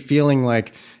would be feeling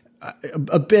like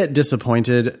a bit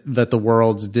disappointed that the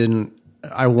worlds didn't...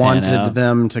 I wanted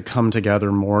them to come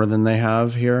together more than they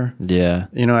have here. Yeah.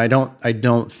 I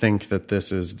don't think that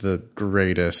this is the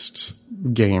greatest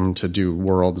game to do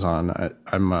worlds on.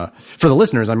 I'm for the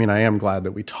listeners, I am glad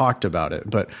that we talked about it,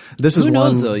 but this is Who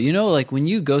knows though? When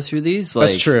you go through these,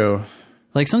 that's true.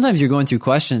 Sometimes you're going through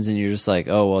questions and you're just like,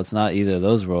 oh, well, it's not either of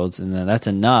those worlds. And then that's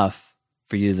enough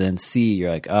for you to then see,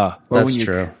 you're like, oh, that's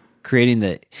true.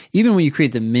 Creating even when you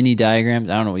create the mini diagrams,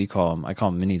 I don't know what you call them. I call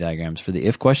them mini diagrams for the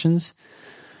if questions.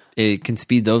 It can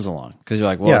speed those along because you're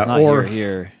like, well, it's not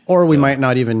here. Or we might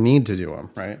not even need to do them,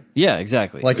 right? Yeah,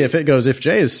 exactly. If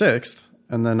J is 6th,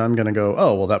 and then I'm going to go,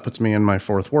 oh, well, that puts me in my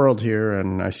 4th world here,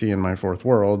 and I see in my 4th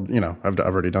world, I've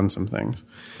already done some things.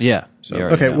 Yeah. So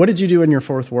okay, what did you do in your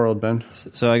 4th world, Ben?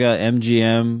 So I got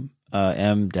MGM,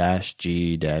 M-G-M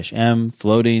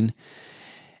floating,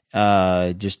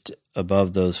 just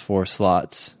above those 4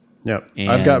 slots. Yep.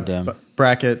 And I've got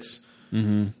brackets,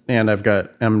 and I've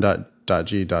got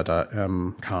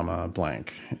M.G.M, comma,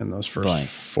 blank in those first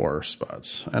 4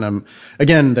 spots. And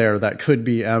that could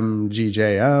be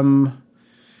MGJM.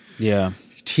 Yeah.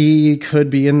 T could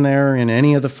be in there in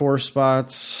any of the 4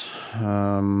 spots.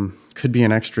 Could be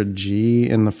an extra G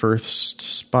in the first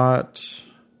spot.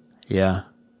 Yeah.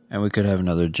 And we could have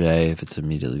another J if it's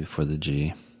immediately before the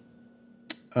G.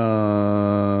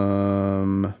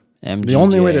 MGJM. The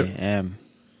only way to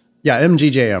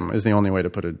MGJM is the only way to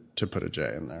put a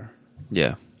J in there.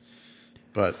 Yeah.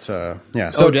 But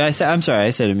yeah. So did I say? I'm sorry. I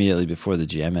said immediately before the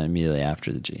G. I meant immediately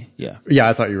after the G. Yeah. Yeah,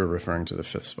 I thought you were referring to the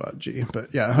fifth spot G.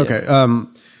 But yeah, okay. Yeah.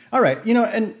 All right.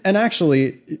 And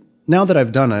actually, now that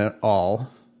I've done it all,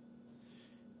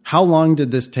 how long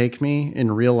did this take me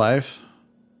in real life?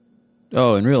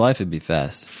 Oh, in real life, it'd be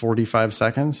fast. 45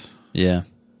 seconds. Yeah.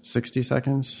 60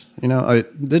 seconds. I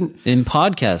didn't. In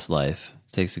podcast life,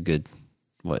 it takes a good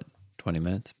 20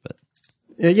 minutes, but.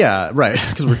 Yeah, right.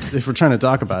 Because if we're trying to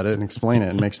talk about it and explain it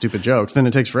and make stupid jokes, then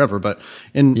it takes forever. But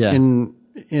in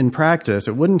practice,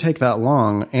 it wouldn't take that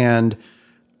long. And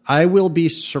I will be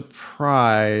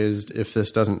surprised if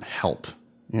this doesn't help.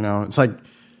 It's like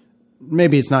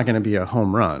maybe it's not going to be a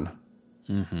home run,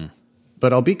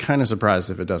 but I'll be kind of surprised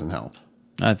if it doesn't help.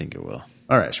 I think it will.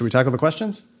 All right. Should we tackle the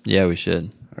questions? Yeah, we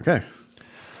should. Okay.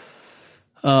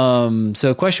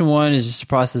 So question 1 is just a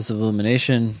process of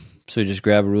elimination. So just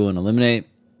grab a rule and eliminate.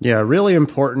 Yeah, really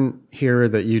important here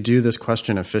that you do this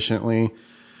question efficiently.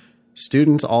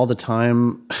 Students all the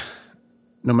time,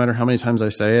 no matter how many times I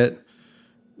say it,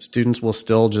 students will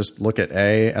still just look at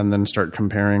A and then start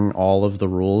comparing all of the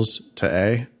rules to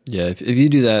A. Yeah, if you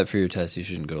do that for your test, you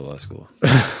shouldn't go to law school.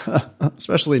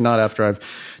 Especially not after I've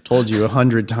told you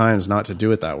 100 times not to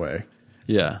do it that way.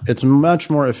 Yeah. It's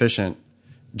much more efficient.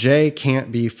 J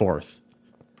can't be fourth.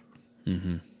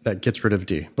 That gets rid of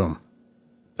D. Boom.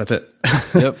 That's it.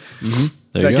 Yep.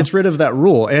 That gets rid of that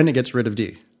rule, and it gets rid of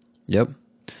D. Yep.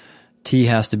 T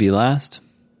has to be last.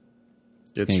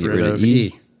 Gets rid of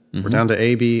E. We're down to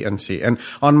A, B, and C. And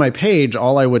on my page,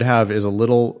 all I would have is a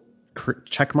little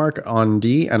check mark on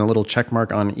D and a little check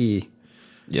mark on E.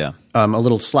 Yeah. A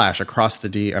little slash across the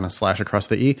D and a slash across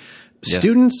the E. Yeah.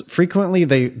 Students frequently,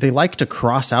 they like to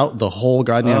cross out the whole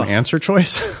goddamn answer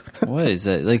choice. What is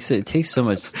that? Like, it takes so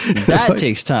much. That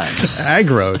takes time.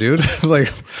 Aggro, dude.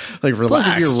 like relax. Plus,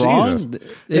 if you're wrong,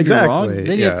 you're wrong,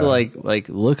 then you have to like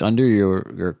look under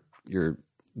your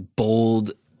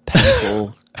bold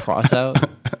pencil cross out.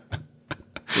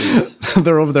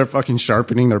 They're over there fucking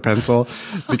sharpening their pencil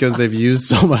because they've used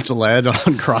so much lead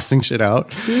on crossing shit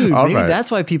out. Dude, maybe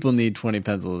that's why people need 20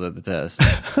 pencils at the test.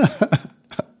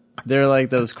 They're like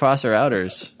those crosser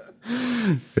outers.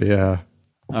 Yeah.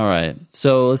 All right.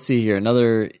 So let's see here.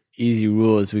 Another easy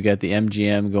rule is we got the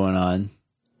MGM going on.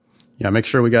 Yeah, make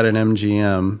sure we got an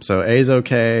MGM. So A's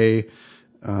okay.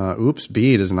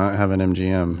 B does not have an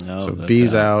MGM. No, so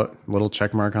B's out. Little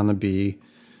check mark on the B.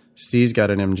 C's got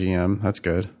an MGM. That's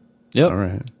good. Yep. All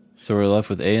right. So we're left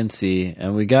with A and C,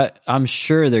 and I'm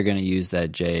sure they're going to use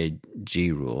that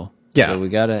J-G rule. Yeah. So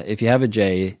if you have a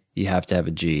J, you have to have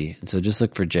a G. And so just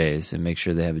look for J's and make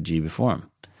sure they have a G before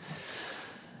them.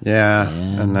 Yeah.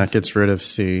 And that gets rid of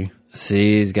C.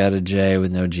 C's got a J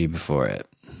with no G before it.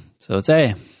 So it's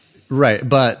A. Right.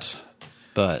 But,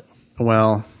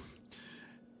 well,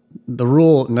 the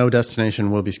rule, no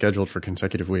destination will be scheduled for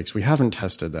consecutive weeks. We haven't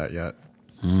tested that yet.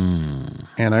 And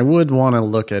I would want to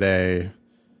look at A.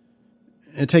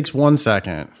 It takes 1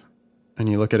 second, and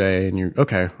you look at A, and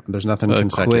there's nothing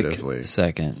consecutively. Quick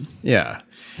second. Yeah.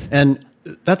 And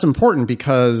that's important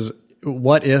because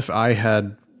what if I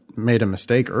had made a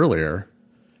mistake earlier?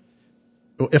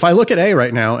 If I look at A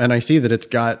right now and I see that it's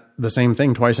got the same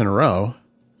thing twice in a row,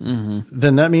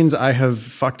 then that means I have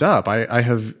fucked up. I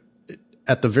have,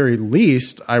 at the very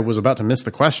least, I was about to miss the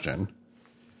question.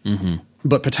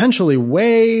 But potentially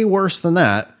way worse than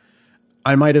that,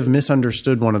 I might have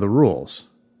misunderstood one of the rules.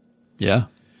 Yeah.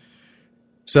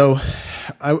 So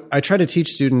I try to teach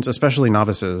students, especially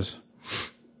novices,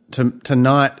 to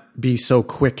not be so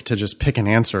quick to just pick an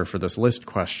answer for this list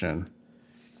question.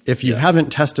 If you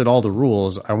haven't tested all the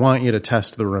rules, I want you to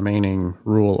test the remaining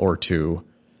rule or two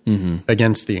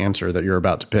against the answer that you're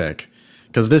about to pick.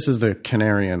 Because this is the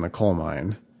canary in the coal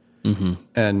mine.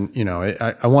 And,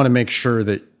 I want to make sure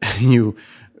that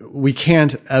we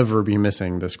can't ever be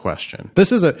missing this question.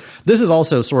 This is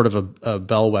also sort of a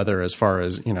bellwether as far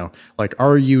as,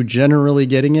 are you generally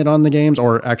getting it on the games?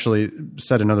 Or actually,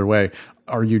 said another way,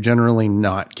 are you generally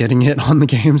not getting it on the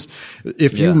games?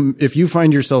 If you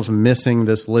find yourself missing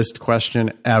this list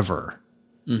question ever,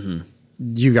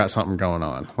 you got something going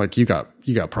on. Like you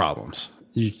got problems.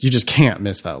 You just can't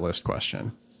miss that list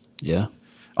question. Yeah.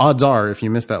 Odds are, if you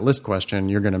miss that list question,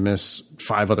 you're going to miss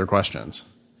 5 other questions.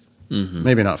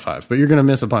 Maybe not 5, but you're going to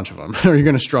miss a bunch of them, or you're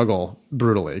going to struggle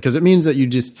brutally because it means that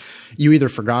you either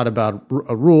forgot about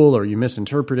a rule or you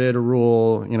misinterpreted a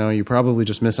rule. You probably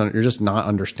just you're just not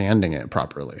understanding it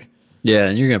properly. Yeah,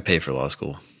 and you're going to pay for law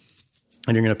school.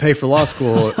 And you're going to pay for law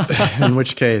school, in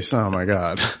which case, oh my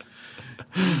God.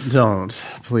 Don't.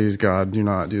 Please, God, do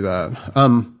not do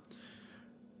that.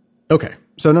 Okay.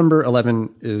 So number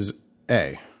 11 is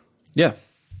A. Yeah.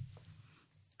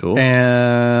 Cool.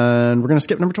 And we're going to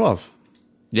skip number 12.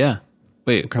 Yeah.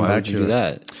 Wait, come why back would you to do it.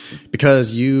 that?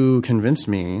 Because you convinced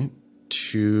me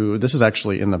to, this is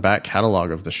actually in the back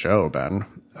catalog of the show, Ben.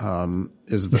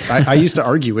 I used to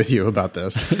argue with you about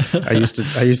this. I used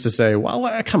to say,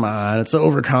 well, come on, it's so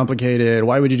overcomplicated.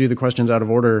 Why would you do the questions out of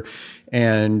order?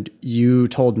 And you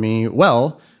told me,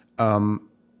 well,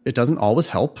 it doesn't always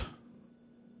help,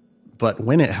 but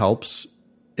when it helps,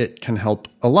 it can help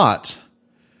a lot.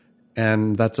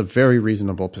 And that's a very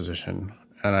reasonable position.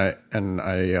 And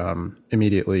I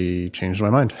immediately changed my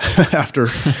mind after,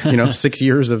 6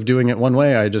 years of doing it one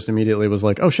way. I just immediately was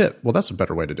like, oh shit, well, that's a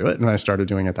better way to do it. And I started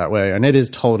doing it that way. And it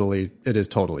is totally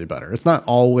better. It's not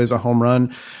always a home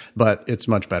run, but it's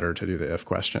much better to do the if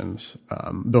questions,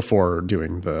 before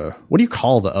doing what do you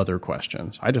call the other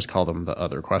questions? I just call them the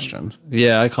other questions.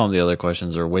 Yeah, I call them the other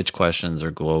questions, or which questions, or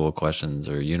global questions,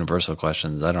 or universal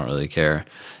questions. I don't really care.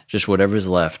 Just whatever's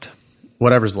left.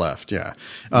 Whatever's left, yeah.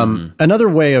 Another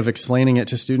way of explaining it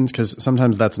to students, because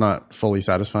sometimes that's not fully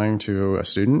satisfying to a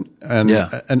student.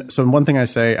 And so one thing I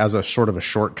say as a sort of a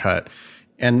shortcut,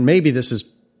 and maybe this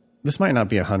might not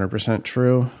be 100%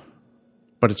 true,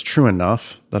 but it's true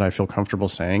enough that I feel comfortable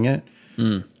saying it.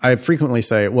 I frequently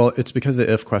say, well, it's because the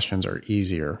if questions are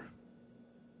easier.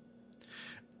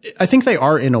 I think they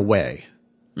are in a way.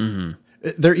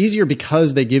 They're easier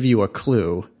because they give you a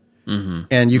clue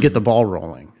and you get the ball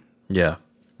rolling. Yeah.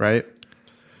 Right?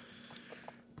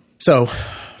 So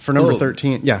for number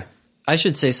 13, yeah. I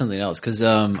should say something else because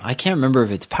I can't remember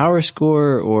if it's Power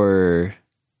Score or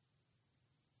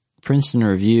Princeton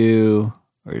Review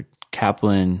or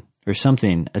Kaplan or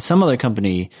something. Some other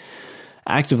company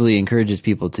actively encourages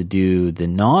people to do the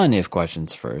non-if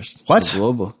questions first. What? The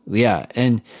global. Yeah.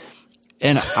 And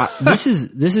this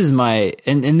is my,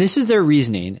 and this is their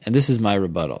reasoning, and this is my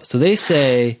rebuttal. So they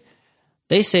say,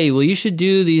 well, you should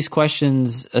do these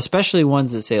questions, especially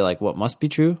ones that say like, what must be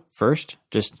true first?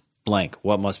 Just blank,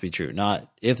 what must be true? Not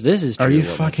if this is true. Are you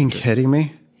fucking kidding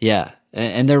me? Yeah.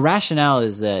 And their rationale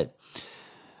is that,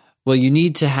 well, you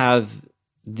need to have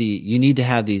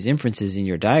these inferences in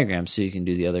your diagram so you can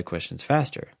do the other questions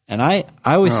faster. And I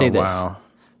always say this. Wow.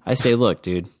 I say, look,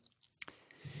 dude,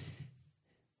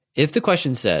 if the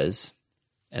question says,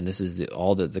 and this is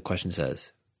all that the question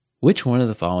says, which one of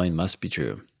the following must be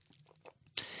true?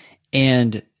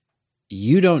 And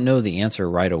you don't know the answer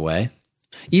right away.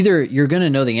 Either you're going to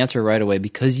know the answer right away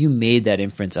because you made that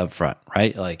inference up front,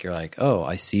 right? Like you're like, oh,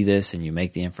 I see this, and you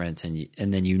make the inference, and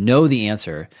then you know the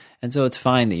answer, and so it's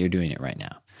fine that you're doing it right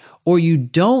now. Or you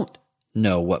don't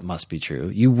know what must be true.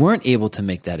 You weren't able to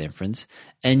make that inference,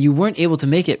 and you weren't able to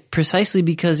make it precisely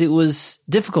because it was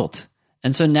difficult.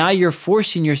 And so now you're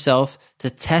forcing yourself to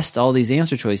test all these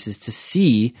answer choices to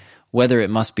see whether it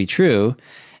must be true.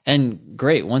 And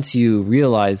great, once you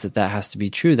realize that has to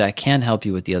be true, that can help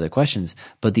you with the other questions.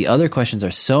 But the other questions are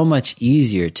so much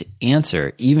easier to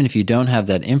answer, even if you don't have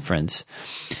that inference,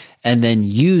 and then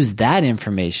use that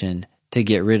information to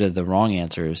get rid of the wrong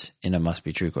answers in a must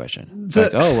be true question.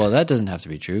 Like, oh, well, that doesn't have to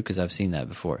be true because I've seen that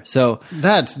before. So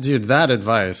that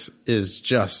advice is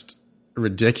just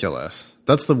ridiculous.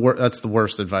 That's the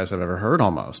worst advice I've ever heard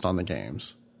almost on the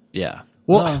games. Yeah.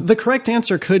 Well, the correct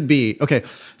answer could be, okay,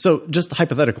 so just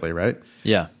hypothetically, right?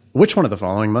 Yeah. Which one of the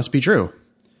following must be true?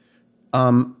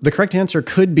 The correct answer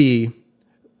could be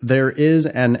there is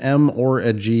an M or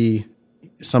a G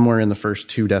somewhere in the first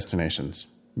two destinations.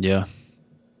 Yeah.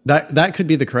 That could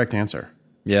be the correct answer.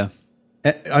 Yeah.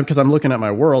 Because I'm looking at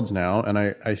my worlds now, and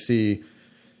I see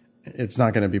it's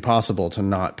not going to be possible to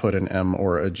not put an M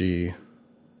or a G.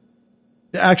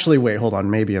 Actually, wait, hold on.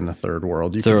 Maybe in the third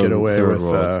world you could get away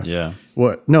with. Yeah.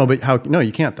 What? No, but how? No,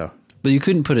 you can't though. But you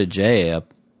couldn't put a J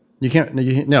up. You can't.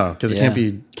 No, because it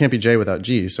can't be J without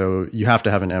G. So you have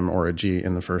to have an M or a G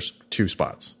in the first two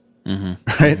spots, right?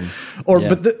 Mm-hmm. Or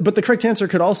but the correct answer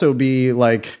could also be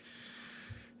like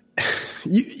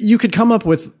you could come up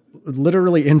with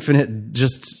literally infinite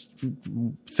just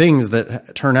things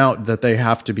that turn out that they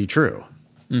have to be true,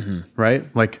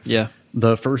 right? Like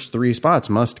the first three spots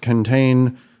must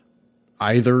contain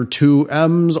either two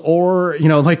M's or,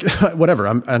 like whatever.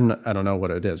 I don't know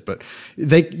what it is, but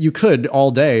you could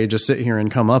all day just sit here and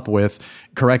come up with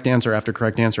correct answer after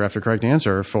correct answer after correct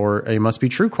answer for a must be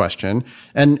true question.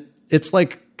 And it's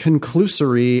like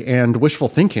conclusory and wishful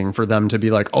thinking for them to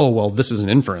be like, oh, well, this is an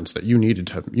inference that you need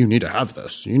to have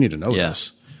this. You need to know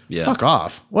this. Yeah. Fuck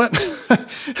off. What?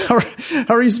 how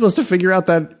are you supposed to figure out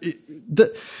that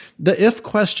the if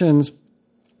questions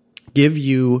give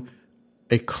you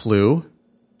a clue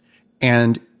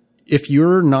And if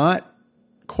you're not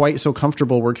quite so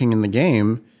comfortable working in the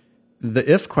game,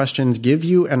 the if questions give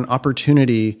you an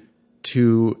opportunity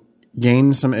to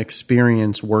gain some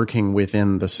experience working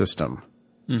within the system.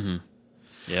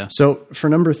 Yeah. So for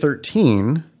number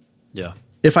 13, Yeah.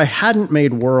 if I hadn't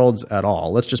made worlds at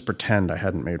all, let's just pretend I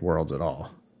hadn't made worlds at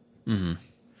all. I'm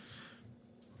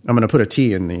going to put a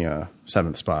T in the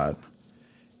 7th spot.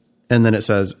 And then it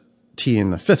says T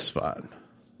in the 5th spot.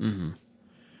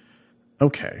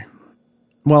 Okay.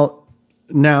 Well,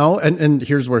 now, and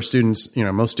here's where students,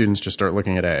 most students just start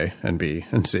looking at A and B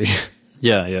and C,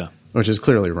 Yeah. Yeah. which is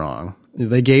clearly wrong.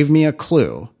 They gave me a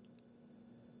clue.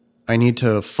 I need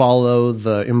to follow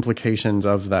the implications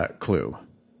of that clue.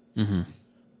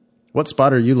 What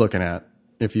spot are you looking at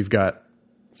if you've got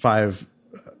 5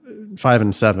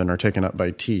 and 7 are taken up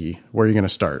by T? Where are you going to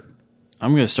start?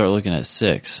 I'm going to start looking at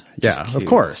 6. Yeah, of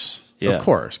course. Yeah. Of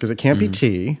course, because it can't be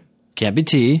T. Can't be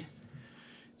T.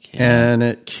 And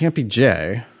it can't be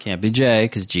J. Can't be J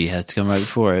because G has to come right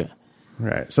before it.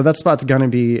 Right. So that spot's going to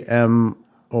be M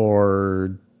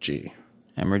or G.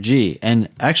 M or G. And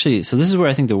actually, so this is where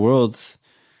I think the worlds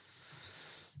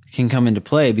can come into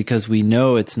play because we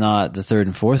know it's not the 3rd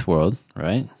and 4th world,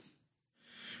 right?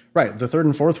 Right. The 3rd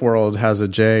and 4th world has a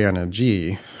J and a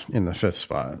G in the 5th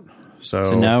spot.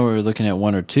 So now we're looking at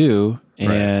 1 or 2.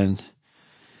 And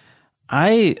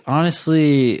I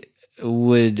honestly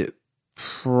would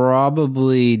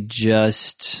probably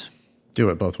just do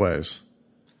it both ways.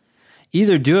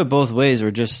 either do it both ways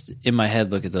or just in my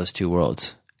head look at those 2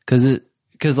 worlds.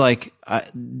 Because like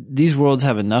these worlds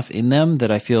have enough in them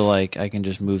that I feel like I can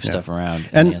just move stuff around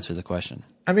and answer the question.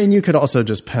 I mean, you could also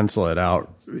just pencil it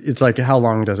out. It's like, how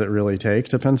long does it really take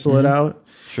to pencil it out?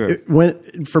 Sure.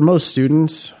 For most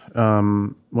students,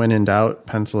 when in doubt,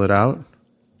 pencil it out.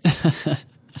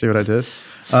 See what I did?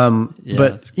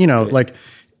 But, like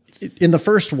in the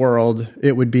first world,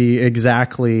 it would be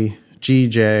exactly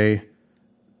GJ,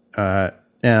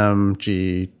 M,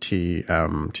 G, T,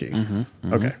 M, T.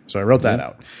 Okay, so I wrote that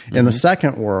out. In the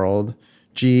second world,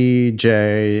 G,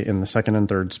 J in the 2nd and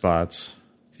 3rd spots.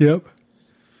 Yep.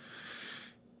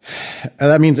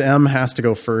 And that means M has to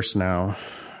go first now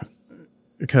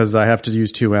because I have to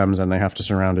use 2 M's and they have to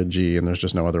surround a G, and there's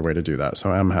just no other way to do that.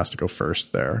 So M has to go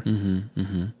first there.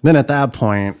 Then at that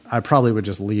point, I probably would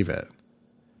just leave it.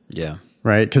 Yeah.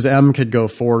 Right? Because M could go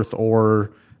 4th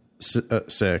or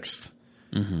 6th.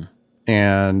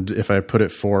 And if I put it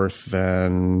 4th,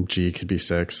 then G could be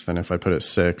 6th. And if I put it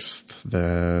 6th,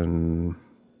 then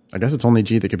I guess it's only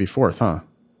G that could be 4th, huh?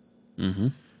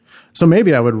 So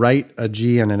maybe I would write a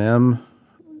G and an M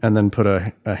and then put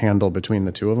a handle between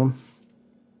the 2 of them.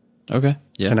 Okay.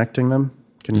 Yeah. Connecting them.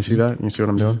 Can you see that? You see what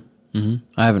I'm doing?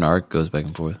 I have an arc goes back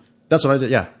and forth. That's what I did.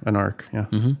 Yeah, an arc. Yeah.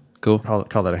 Cool.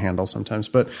 Call that a handle sometimes.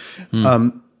 But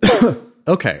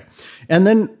okay. And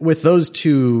then with those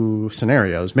 2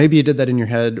 scenarios, maybe you did that in your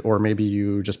head or maybe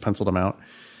you just penciled them out.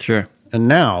 Sure. And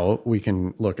now we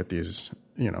can look at these,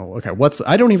 okay,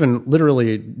 I didn't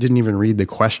even read the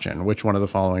question. Which one of the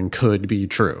following could be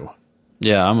true?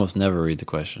 Yeah, I almost never read the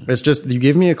question. It's just, you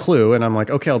give me a clue and I'm like,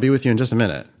 okay, I'll be with you in just a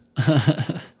minute.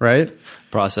 Right?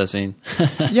 Processing.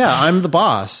 Yeah, I'm the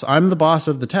boss. I'm the boss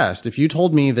of the test. If you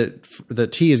told me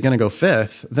that T is going to go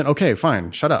 5th, then okay,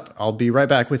 fine, shut up. I'll be right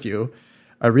back with you.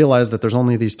 I realize that there's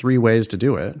only these 3 ways to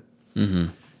do it.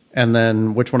 And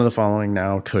then which one of the following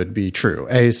now could be true?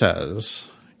 A says,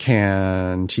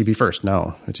 can T be first?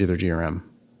 No, it's either G or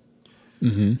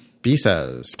M. B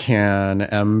says, can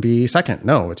M be second?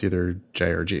 No, it's either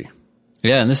J or G.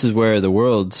 Yeah, and this is where the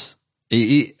worlds.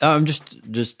 I'm just.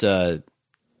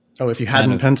 If you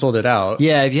hadn't penciled it out.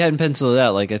 Yeah, if you hadn't penciled it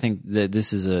out, like I think that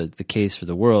this is the case for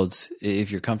the worlds. If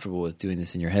you're comfortable with doing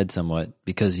this in your head somewhat,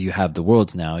 because you have the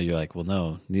worlds now, you're like, well,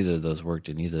 no, neither of those worked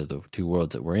in either of the 2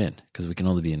 worlds that we're in, because we can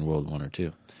only be in world 1 or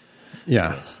 2. Yeah.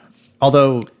 Anyways.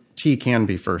 Although T can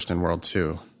be first in world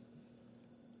 2.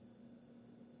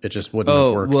 It just wouldn't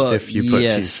have worked if you put T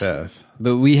 5th.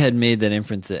 But we had made that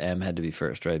inference that M had to be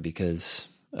first, right? Because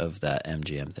of that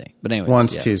MGM thing. But anyways.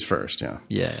 Once T's first, yeah.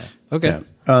 Yeah. Okay.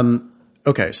 Yeah.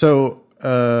 Okay, so,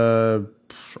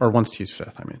 or once T's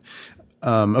 5th, I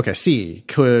mean. Okay, C.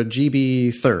 Could G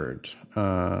be 3rd?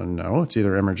 No, it's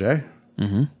either M or J.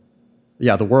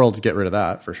 Yeah, the worlds get rid of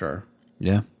that for sure.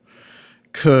 Yeah.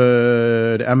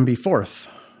 Could M be 4th?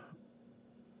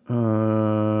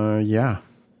 Yeah.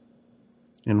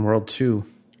 In world 2.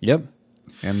 Yep.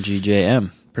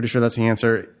 MGJM. Pretty sure that's the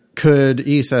answer. Could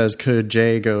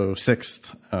J go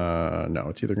 6th? No,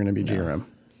 it's either going to be G or M.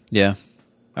 Yeah.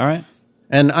 All right.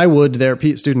 And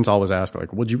students always ask,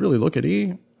 like, would you really look at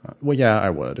E? Well, yeah, I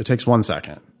would. It takes 1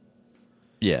 second.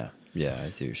 Yeah. Yeah, I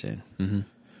see what you're saying. Mm-hmm.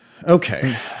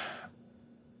 Okay.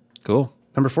 Cool.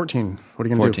 Number 14. What are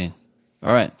you going to do? 14.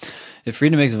 All right. If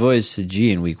Freedom makes a voyage to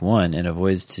G in week 1 and a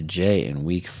voyage to J in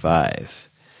week 5.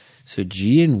 So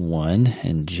G in 1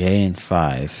 and J in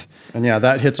 5. And yeah,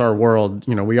 that hits our world.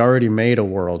 You know, we already made a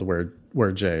world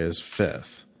where J is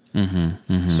 5th.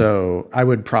 So I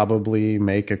would probably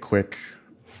make a quick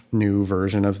new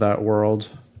version of that world.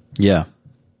 Yeah.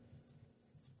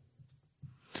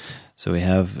 So we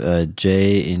have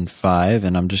J in 5,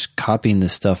 and I'm just copying the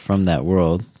stuff from that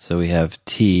world. So we have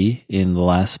T in the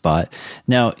last spot.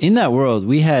 Now, in that world,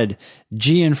 we had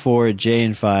G in 4, J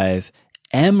in 5,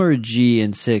 M or G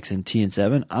in 6, and T in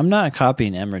 7. I'm not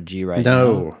copying M or G right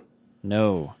now.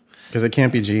 No. Because it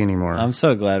can't be G anymore. I'm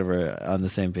so glad we're on the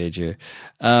same page here.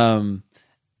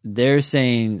 They're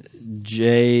saying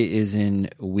J is in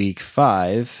week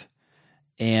 5,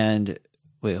 and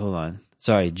wait, hold on.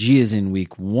 Sorry, G is in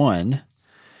week 1.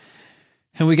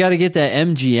 And we got to get that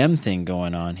MGM thing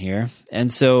going on here.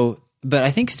 And so, but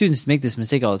I think students make this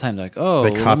mistake all the time. They're like, oh,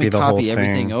 They let me the whole copy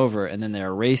everything thing. over, and then they're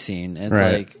erasing. And it's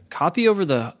Right. like, copy over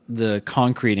the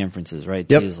concrete inferences, right?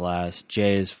 Yep. T is last,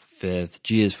 J is 5th,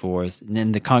 G is 4th, and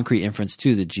then the concrete inference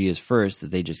too, that G is 1st that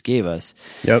they just gave us.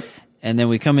 Yep. And then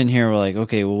we come in here and we're like,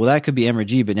 okay, well, that could be M or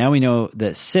G, but now we know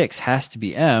that 6 has to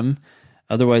be M.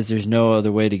 Otherwise, there's no other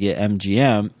way to get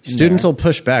MGM. Students will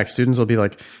push back. Students will be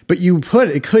like, but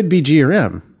it could be G or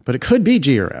M, but it could be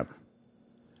G or M.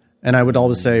 And I would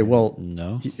always say, well,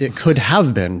 No. it could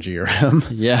have been G or M.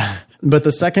 Yeah. But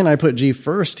the second I put G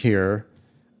first here,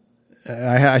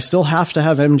 I still have to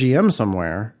have MGM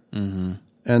somewhere. Mm-hmm.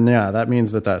 And yeah, that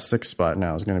means that 6th spot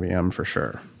now is going to be M for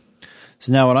sure.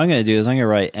 So now what I'm going to do is I'm going to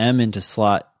write M into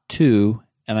slot 2,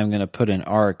 and I'm going to put an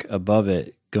arc above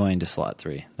it going to slot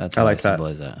 3. That's how I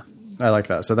symbolize that. I like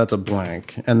that. So that's a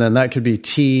blank. And then that could be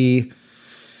T.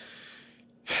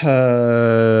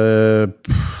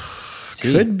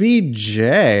 Could be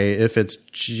J if it's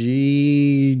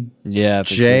G. Yeah. If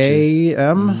it switches. J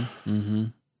M.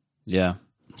 Yeah.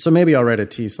 So maybe I'll write a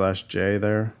T/J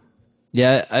there.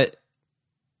 Yeah.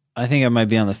 I think I might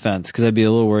be on the fence because I'd be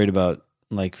a little worried about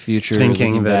like future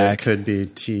Thinking looking that back. it could be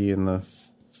T in the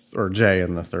or J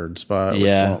in the 3rd spot, which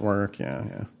Yeah. won't work.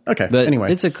 Yeah. Okay. But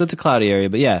anyway, it's a cloudy area.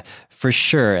 But yeah, for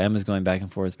sure, M is going back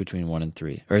and forth between 1 and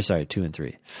 3. Or sorry, 2 and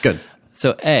 3. good.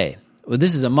 So A, well,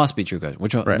 this is a must be true question.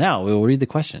 Which one? Right. Now we'll read the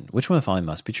question. Which one of the following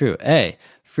must be true? A,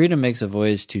 Freedom makes a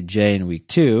voyage to J in week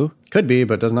 2. Could be,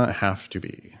 but does not have to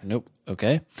be. Nope.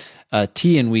 Okay.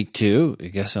 T in week 2. I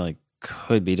guess it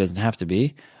could be, doesn't have to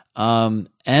be. M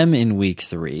in week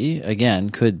 3. Again,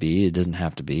 could be, it doesn't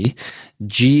have to be.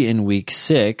 G in week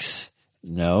 6.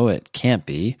 No, it can't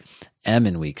be. M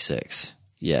in week 6.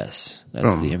 Yes.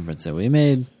 That's Boom. the inference that we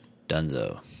made.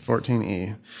 Dunzo.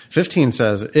 14E. 15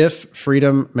 says, if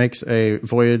Freedom makes a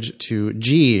voyage to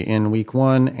G in week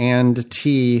 1 and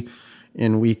T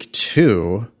in week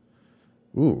 2,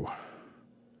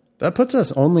 that puts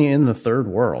us only in the 3rd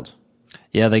world.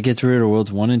 Yeah, that gets rid of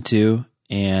worlds 1 and 2,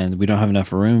 and we don't have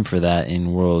enough room for that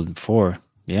in world 4.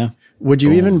 Yeah. Would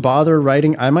you even bother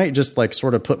writing? I might just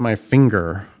sort of put my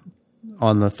finger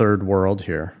on the 3rd world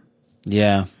here.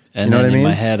 Yeah. And You know then what I in my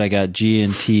mean? head, I got G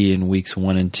and T in weeks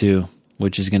 1 and 2,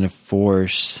 which is going to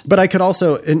force. But I could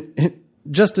also,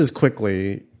 just as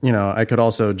quickly, I could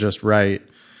also just write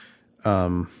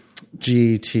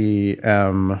G, T,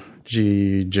 M,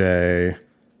 G, J.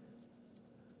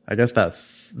 I guess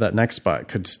that next spot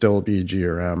could still be G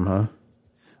or M, huh?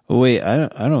 Oh, wait, I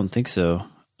don't think so.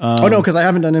 Oh, no, because I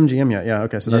haven't done MGM yet. Yeah,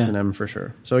 okay, so that's Yeah. an M for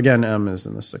sure. So again, M is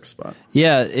in the 6th spot.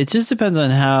 Yeah, it just depends on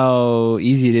how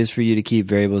easy it is for you to keep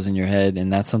variables in your head,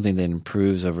 and that's something that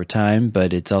improves over time,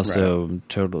 but it's also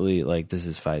totally this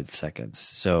is 5 seconds.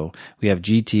 So we have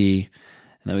GT,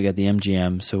 and then we got the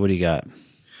MGM. So what do you got?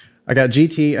 I got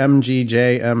GT, MG,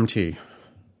 J, MT.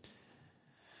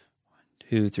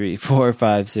 2, 3, 4,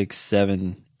 5, 6,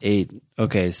 7, 8.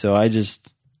 Okay, so I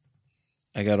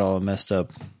got all messed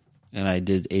up. And I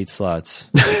did 8 slots.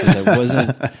 Because I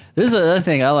wasn't. This is another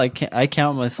thing. I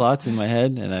count my slots in my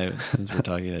head, and since we're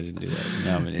talking, I didn't do that.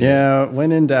 Now I'm an idiot. Yeah,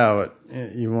 when in doubt,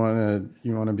 you want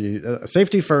to be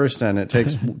safety first, and it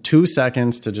takes 2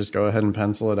 seconds to just go ahead and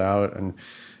pencil it out. And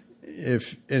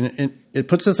it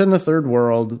puts us in the 3rd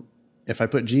world. If I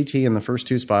put GT in the first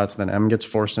 2 spots, then M gets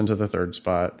forced into the 3rd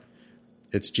spot.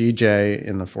 It's GJ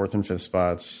in the 4th and 5th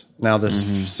spots. Now this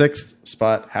 6th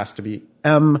spot has to be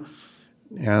M.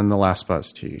 And the last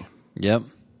spot's T. Yep.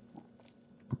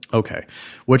 Okay.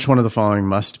 Which one of the following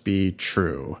must be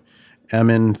true? M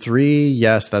in 3,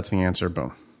 yes, that's the answer.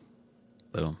 Boom.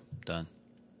 Boom. Done.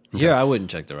 Here, I wouldn't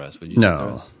check the rest. Would you check the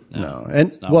No. rest? No.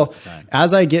 And not well, worth the time.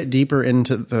 as I get deeper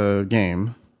into the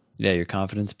game, Yeah, your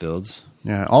confidence builds.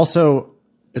 yeah, also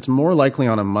it's more likely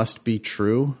on a must be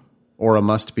true or a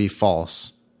must be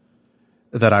false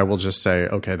that I will just say,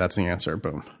 okay, that's the answer.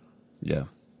 Boom. Yeah.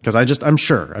 Because I'm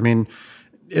sure. I mean,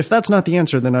 if that's not the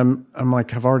answer, then I'm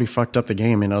like, I've already fucked up the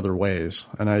game in other ways.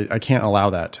 And I can't allow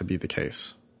that to be the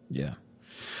case. Yeah.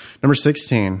 Number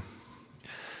 16.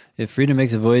 If Freedom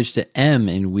makes a voyage to M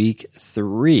in week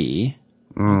 3,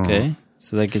 okay,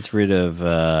 so that gets rid of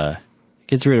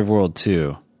World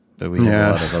 2, but we have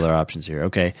a lot of other options here.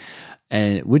 Okay,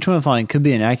 and which one of the following could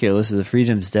be an accurate list of the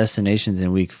Freedom's destinations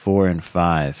in week 4 and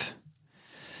 5?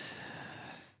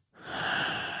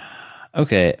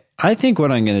 Okay, I think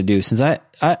what I'm going to do, since I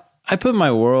put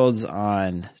my worlds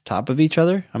on top of each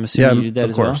other, I'm assuming you did that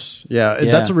as well? Yeah,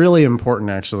 that's really important,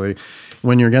 actually.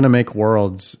 When you're going to make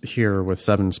worlds here with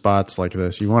 7 spots like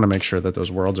this, you want to make sure that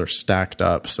those worlds are stacked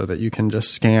up so that you can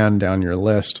just scan down your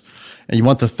list. And you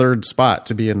want the third spot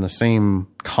to be in the same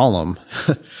column.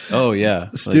 Oh, yeah.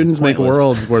 Students make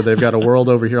worlds where they've got a world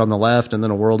over here on the left and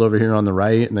then a world over here on the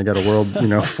right, and they got a world,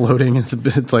 floating.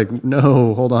 It's like,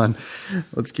 no, hold on.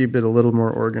 Let's keep it a little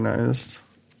more organized.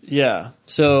 Yeah.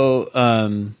 So,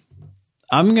 what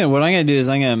I'm gonna do is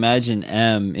I'm gonna imagine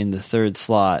M in the third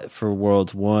slot for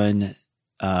worlds 1,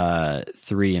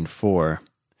 3, and 4,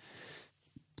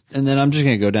 and then I'm just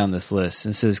gonna go down this list.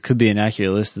 It says could be an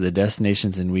accurate list of the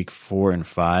destinations in week 4 and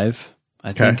 5.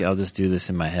 I think I'll just do this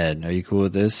in my head. Are you cool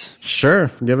with this?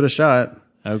 Sure, give it a shot.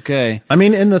 Okay. I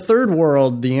mean, in the third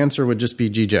world, the answer would just be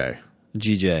GJ.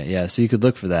 GJ, yeah. So you could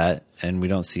look for that, and we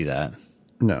don't see that.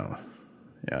 No.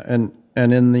 Yeah, and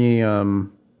in the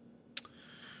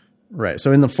right.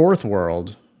 So in the fourth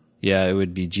world, yeah, it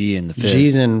would be G in the fifth.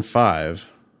 G's in 5.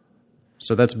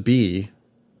 So that's B.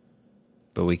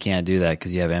 But we can't do that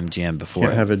because you have MGM before.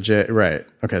 Can't have a J. Right.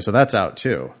 Okay, so that's out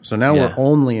too. So now we're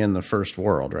only in the first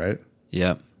world, right?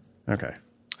 Yep. Okay.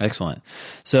 Excellent.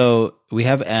 So we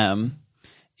have M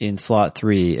in slot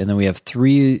 3, and then we have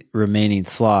 3 remaining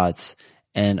slots.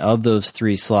 And of those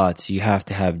 3 slots, you have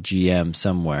to have GM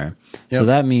somewhere. Yep. So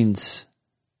that means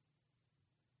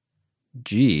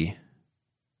G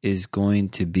is going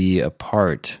to be a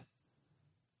part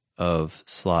of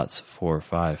slots 4 or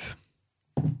 5.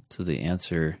 So the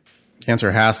answer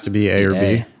has to be A or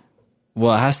B.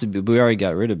 Well, it has to be. We already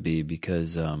got rid of B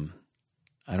because I don't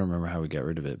remember how we got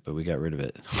rid of it, but we got rid of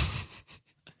it.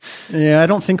 Yeah, I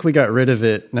don't think we got rid of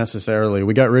it necessarily.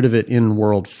 We got rid of it in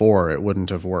World 4. It wouldn't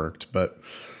have worked, but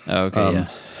yeah.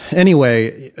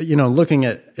 Anyway, looking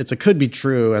at it's a could be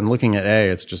true, and looking at A,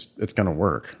 it's going to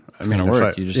work. It's going to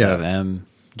work. You just have M,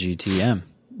 G, T, M.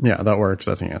 Yeah, that works.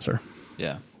 That's the answer.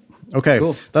 Yeah. Okay,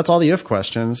 cool. That's all the if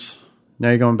questions. Now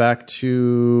you're going back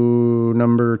to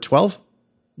number 12?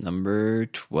 Number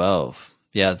 12.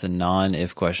 Yeah, the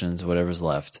non-if questions, whatever's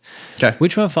left. Okay.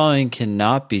 Which one of the following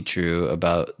cannot be true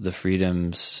about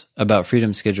Freedom's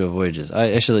schedule of voyages?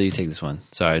 I should let you take this one.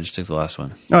 Sorry, I just took the last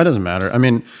one. No, it doesn't matter. I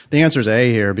mean, the answer is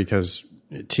A here because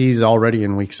T's already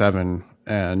in week 7,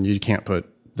 and you can't put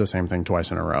the same thing twice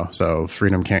in a row. So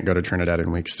Freedom can't go to Trinidad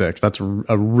in week 6. That's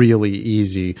a really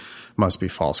easy must be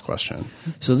false question.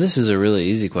 So this is a really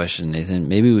easy question, Nathan.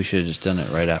 Maybe we should have just done it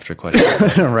right after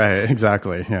question. Right,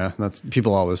 exactly. Yeah,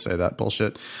 people always say that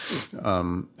bullshit.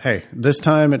 Hey, this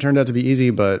time it turned out to be easy,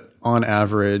 but on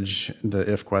average, the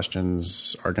if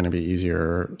questions are going to be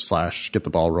easier / get the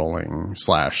ball rolling /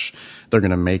 they're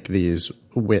going to make these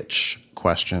which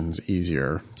questions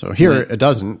easier. So here it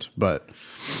doesn't, but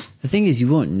the thing is, you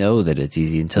won't know that it's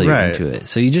easy until you're into it.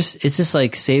 So it's just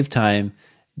like save time,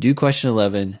 do question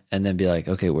 11, and then be like,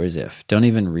 okay, where's if? Don't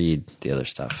even read the other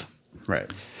stuff. Right.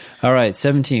 All right,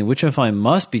 17. Which of I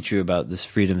must be true about this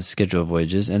Freedom schedule of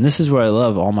voyages? And this is where I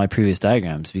love all my previous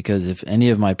diagrams, because if any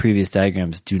of my previous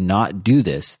diagrams do not do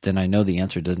this, then I know the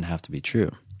answer doesn't have to be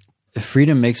true. If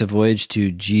Freedom makes a voyage to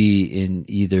G in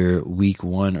either week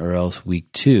 1 or else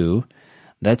week 2,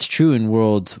 that's true in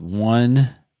worlds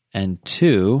 1 and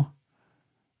 2.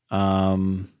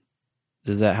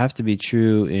 Does that have to be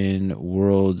true in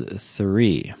world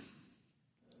 3?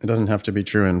 It doesn't have to be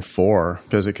true in 4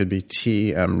 because it could be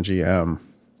TMGM.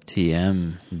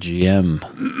 TMGM.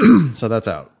 So that's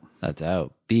out. That's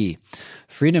out. B.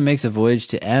 Freedom makes a voyage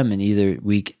to M in either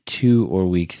week 2 or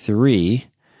week 3.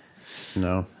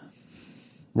 No.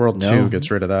 World 2 gets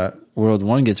rid of that. World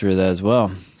 1 gets rid of that as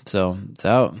well. So it's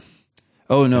out.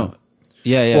 Oh, no.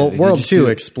 Yeah. Well, World 2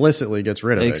 explicitly gets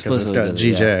rid of it because it's got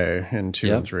GJ in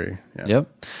 2 and 3. Yeah.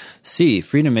 Yep. C.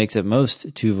 Freedom makes at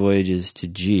most 2 voyages to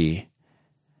G.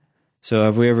 So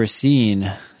have we ever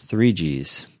seen 3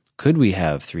 Gs? Could we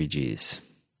have 3 Gs?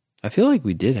 I feel like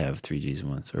we did have 3 Gs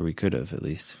once, or we could have at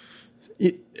least.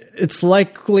 It's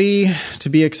likely to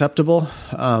be acceptable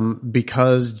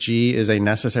because G is a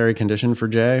necessary condition for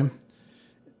J,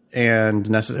 and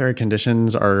necessary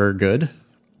conditions are good.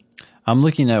 I'm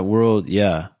looking at world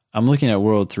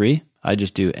 3. I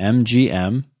just do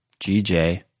MGM,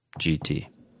 GJ, GT.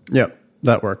 Yep,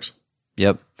 that works.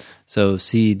 Yep. So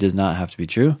C does not have to be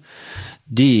true.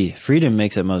 D, Freedom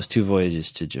makes at most 2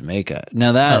 voyages to Jamaica.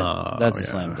 Now that's a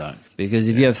slam dunk, because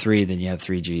if you have 3, then you have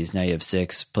 3 Gs. Now you have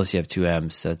 6, plus you have 2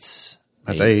 M's. That's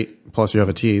 8. Plus you have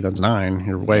a T, that's 9.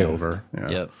 You're way over. Yeah.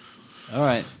 Yep. All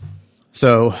right.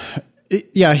 So,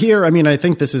 yeah, here, I mean, I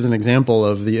think this is an example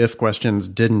of the if questions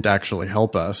didn't actually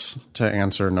help us to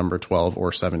answer number 12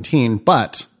 or 17,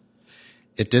 but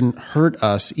it didn't hurt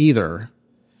us either.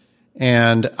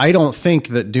 And I don't think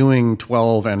that doing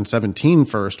 12 and 17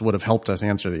 first would have helped us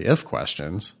answer the if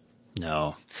questions.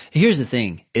 No. Here's the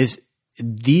thing, is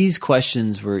these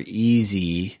questions were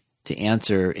easy to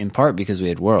answer in part because we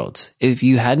had worlds. If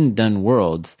you hadn't done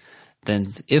worlds, then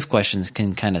if questions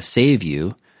can kind of save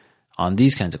you on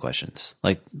these kinds of questions.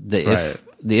 Like the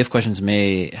if questions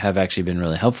may have actually been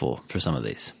really helpful for some of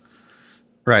these.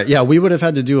 Right. Yeah, we would have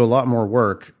had to do a lot more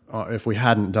work if we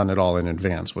hadn't done it all in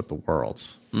advance with the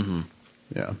worlds. Mm-hmm.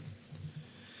 Yeah.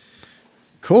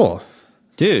 Cool.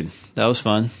 Dude, that was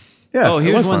fun. Yeah. Oh,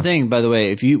 here's one thing, by the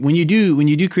way. When you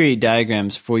do create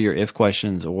diagrams for your if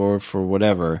questions or for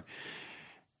whatever,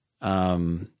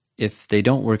 if they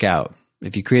don't work out,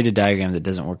 if you create a diagram that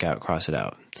doesn't work out, cross it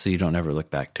out so you don't ever look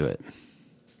back to it.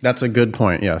 That's a good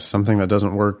point. Yes, something that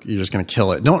doesn't work, you're just going to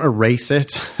kill it. Don't erase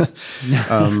it.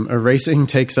 Erasing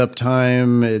takes up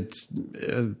time. It's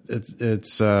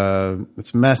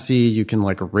messy. You can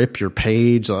like rip your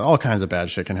page. All kinds of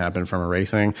bad shit can happen from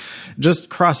erasing.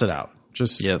 Just cross it out.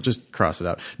 Just cross it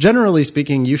out. Generally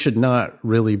speaking, you should not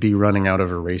really be running out of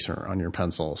eraser on your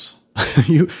pencils.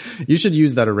 You should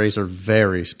use that eraser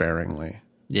very sparingly.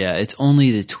 Yeah, it's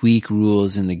only to tweak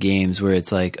rules in the games where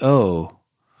it's like, oh,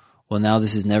 well, now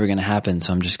this is never going to happen,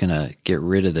 so I'm just going to get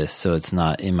rid of this so it's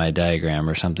not in my diagram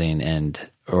or something,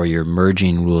 or you're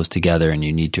merging rules together and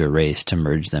you need to erase to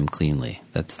merge them cleanly.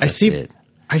 That's it.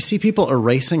 I see people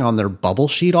erasing on their bubble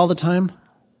sheet all the time.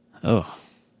 Oh.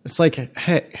 It's like,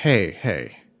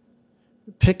 hey,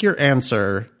 pick your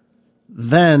answer,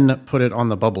 then put it on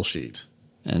the bubble sheet.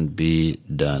 And be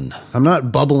done. I'm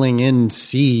not bubbling in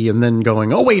C and then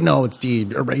going, oh, wait, no, it's D.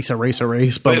 Erase.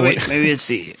 Wait, maybe it's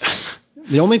C.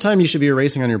 The only time you should be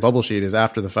erasing on your bubble sheet is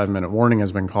after the 5-minute warning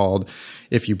has been called.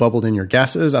 If you bubbled in your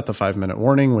guesses at the 5-minute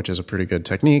warning, which is a pretty good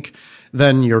technique,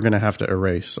 then you're going to have to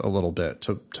erase a little bit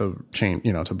to change,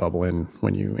 to bubble in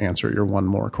when you answer your one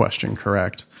more question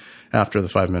correct. After the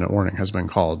 5-minute warning has been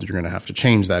called, you're going to have to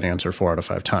change that answer 4 out of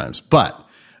 5 times. But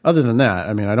other than that,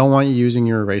 I mean, I don't want you using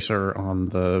your eraser on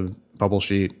the bubble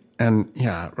sheet. And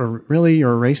yeah, really,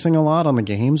 you're erasing a lot on the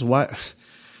games? What?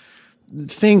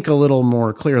 Think a little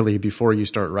more clearly before you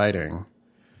start writing.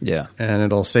 Yeah. And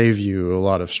it'll save you a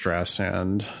lot of stress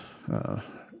and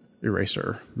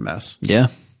eraser mess. Yeah.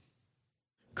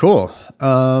 Cool.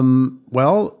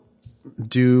 Well,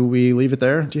 do we leave it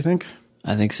there, do you think?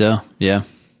 I think so. Yeah.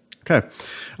 Okay.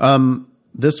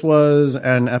 This was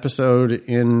an episode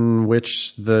in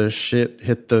which the shit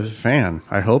hit the fan.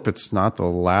 I hope it's not the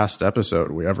last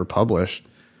episode we ever publish.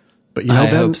 But I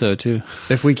hope so too.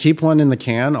 If we keep one in the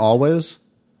can always,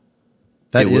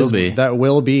 that will be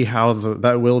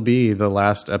the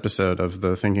last episode of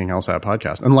the Thinking LSAT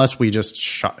podcast, unless we just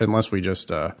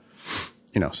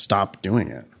stop doing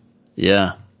it.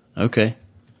 Yeah. Okay.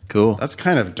 Cool. That's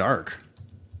kind of dark.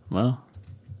 Well,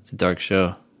 it's a dark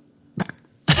show.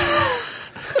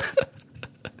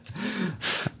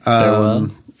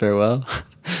 Farewell.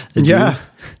 Yeah.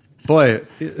 Boy.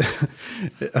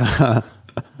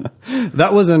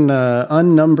 That was an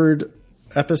unnumbered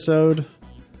episode.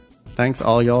 Thanks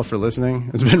all y'all for listening.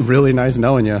 It's been really nice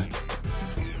knowing you.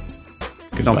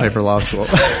 Goodbye. Don't pay for law school.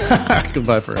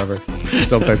 Goodbye forever.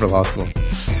 Don't pay for law school.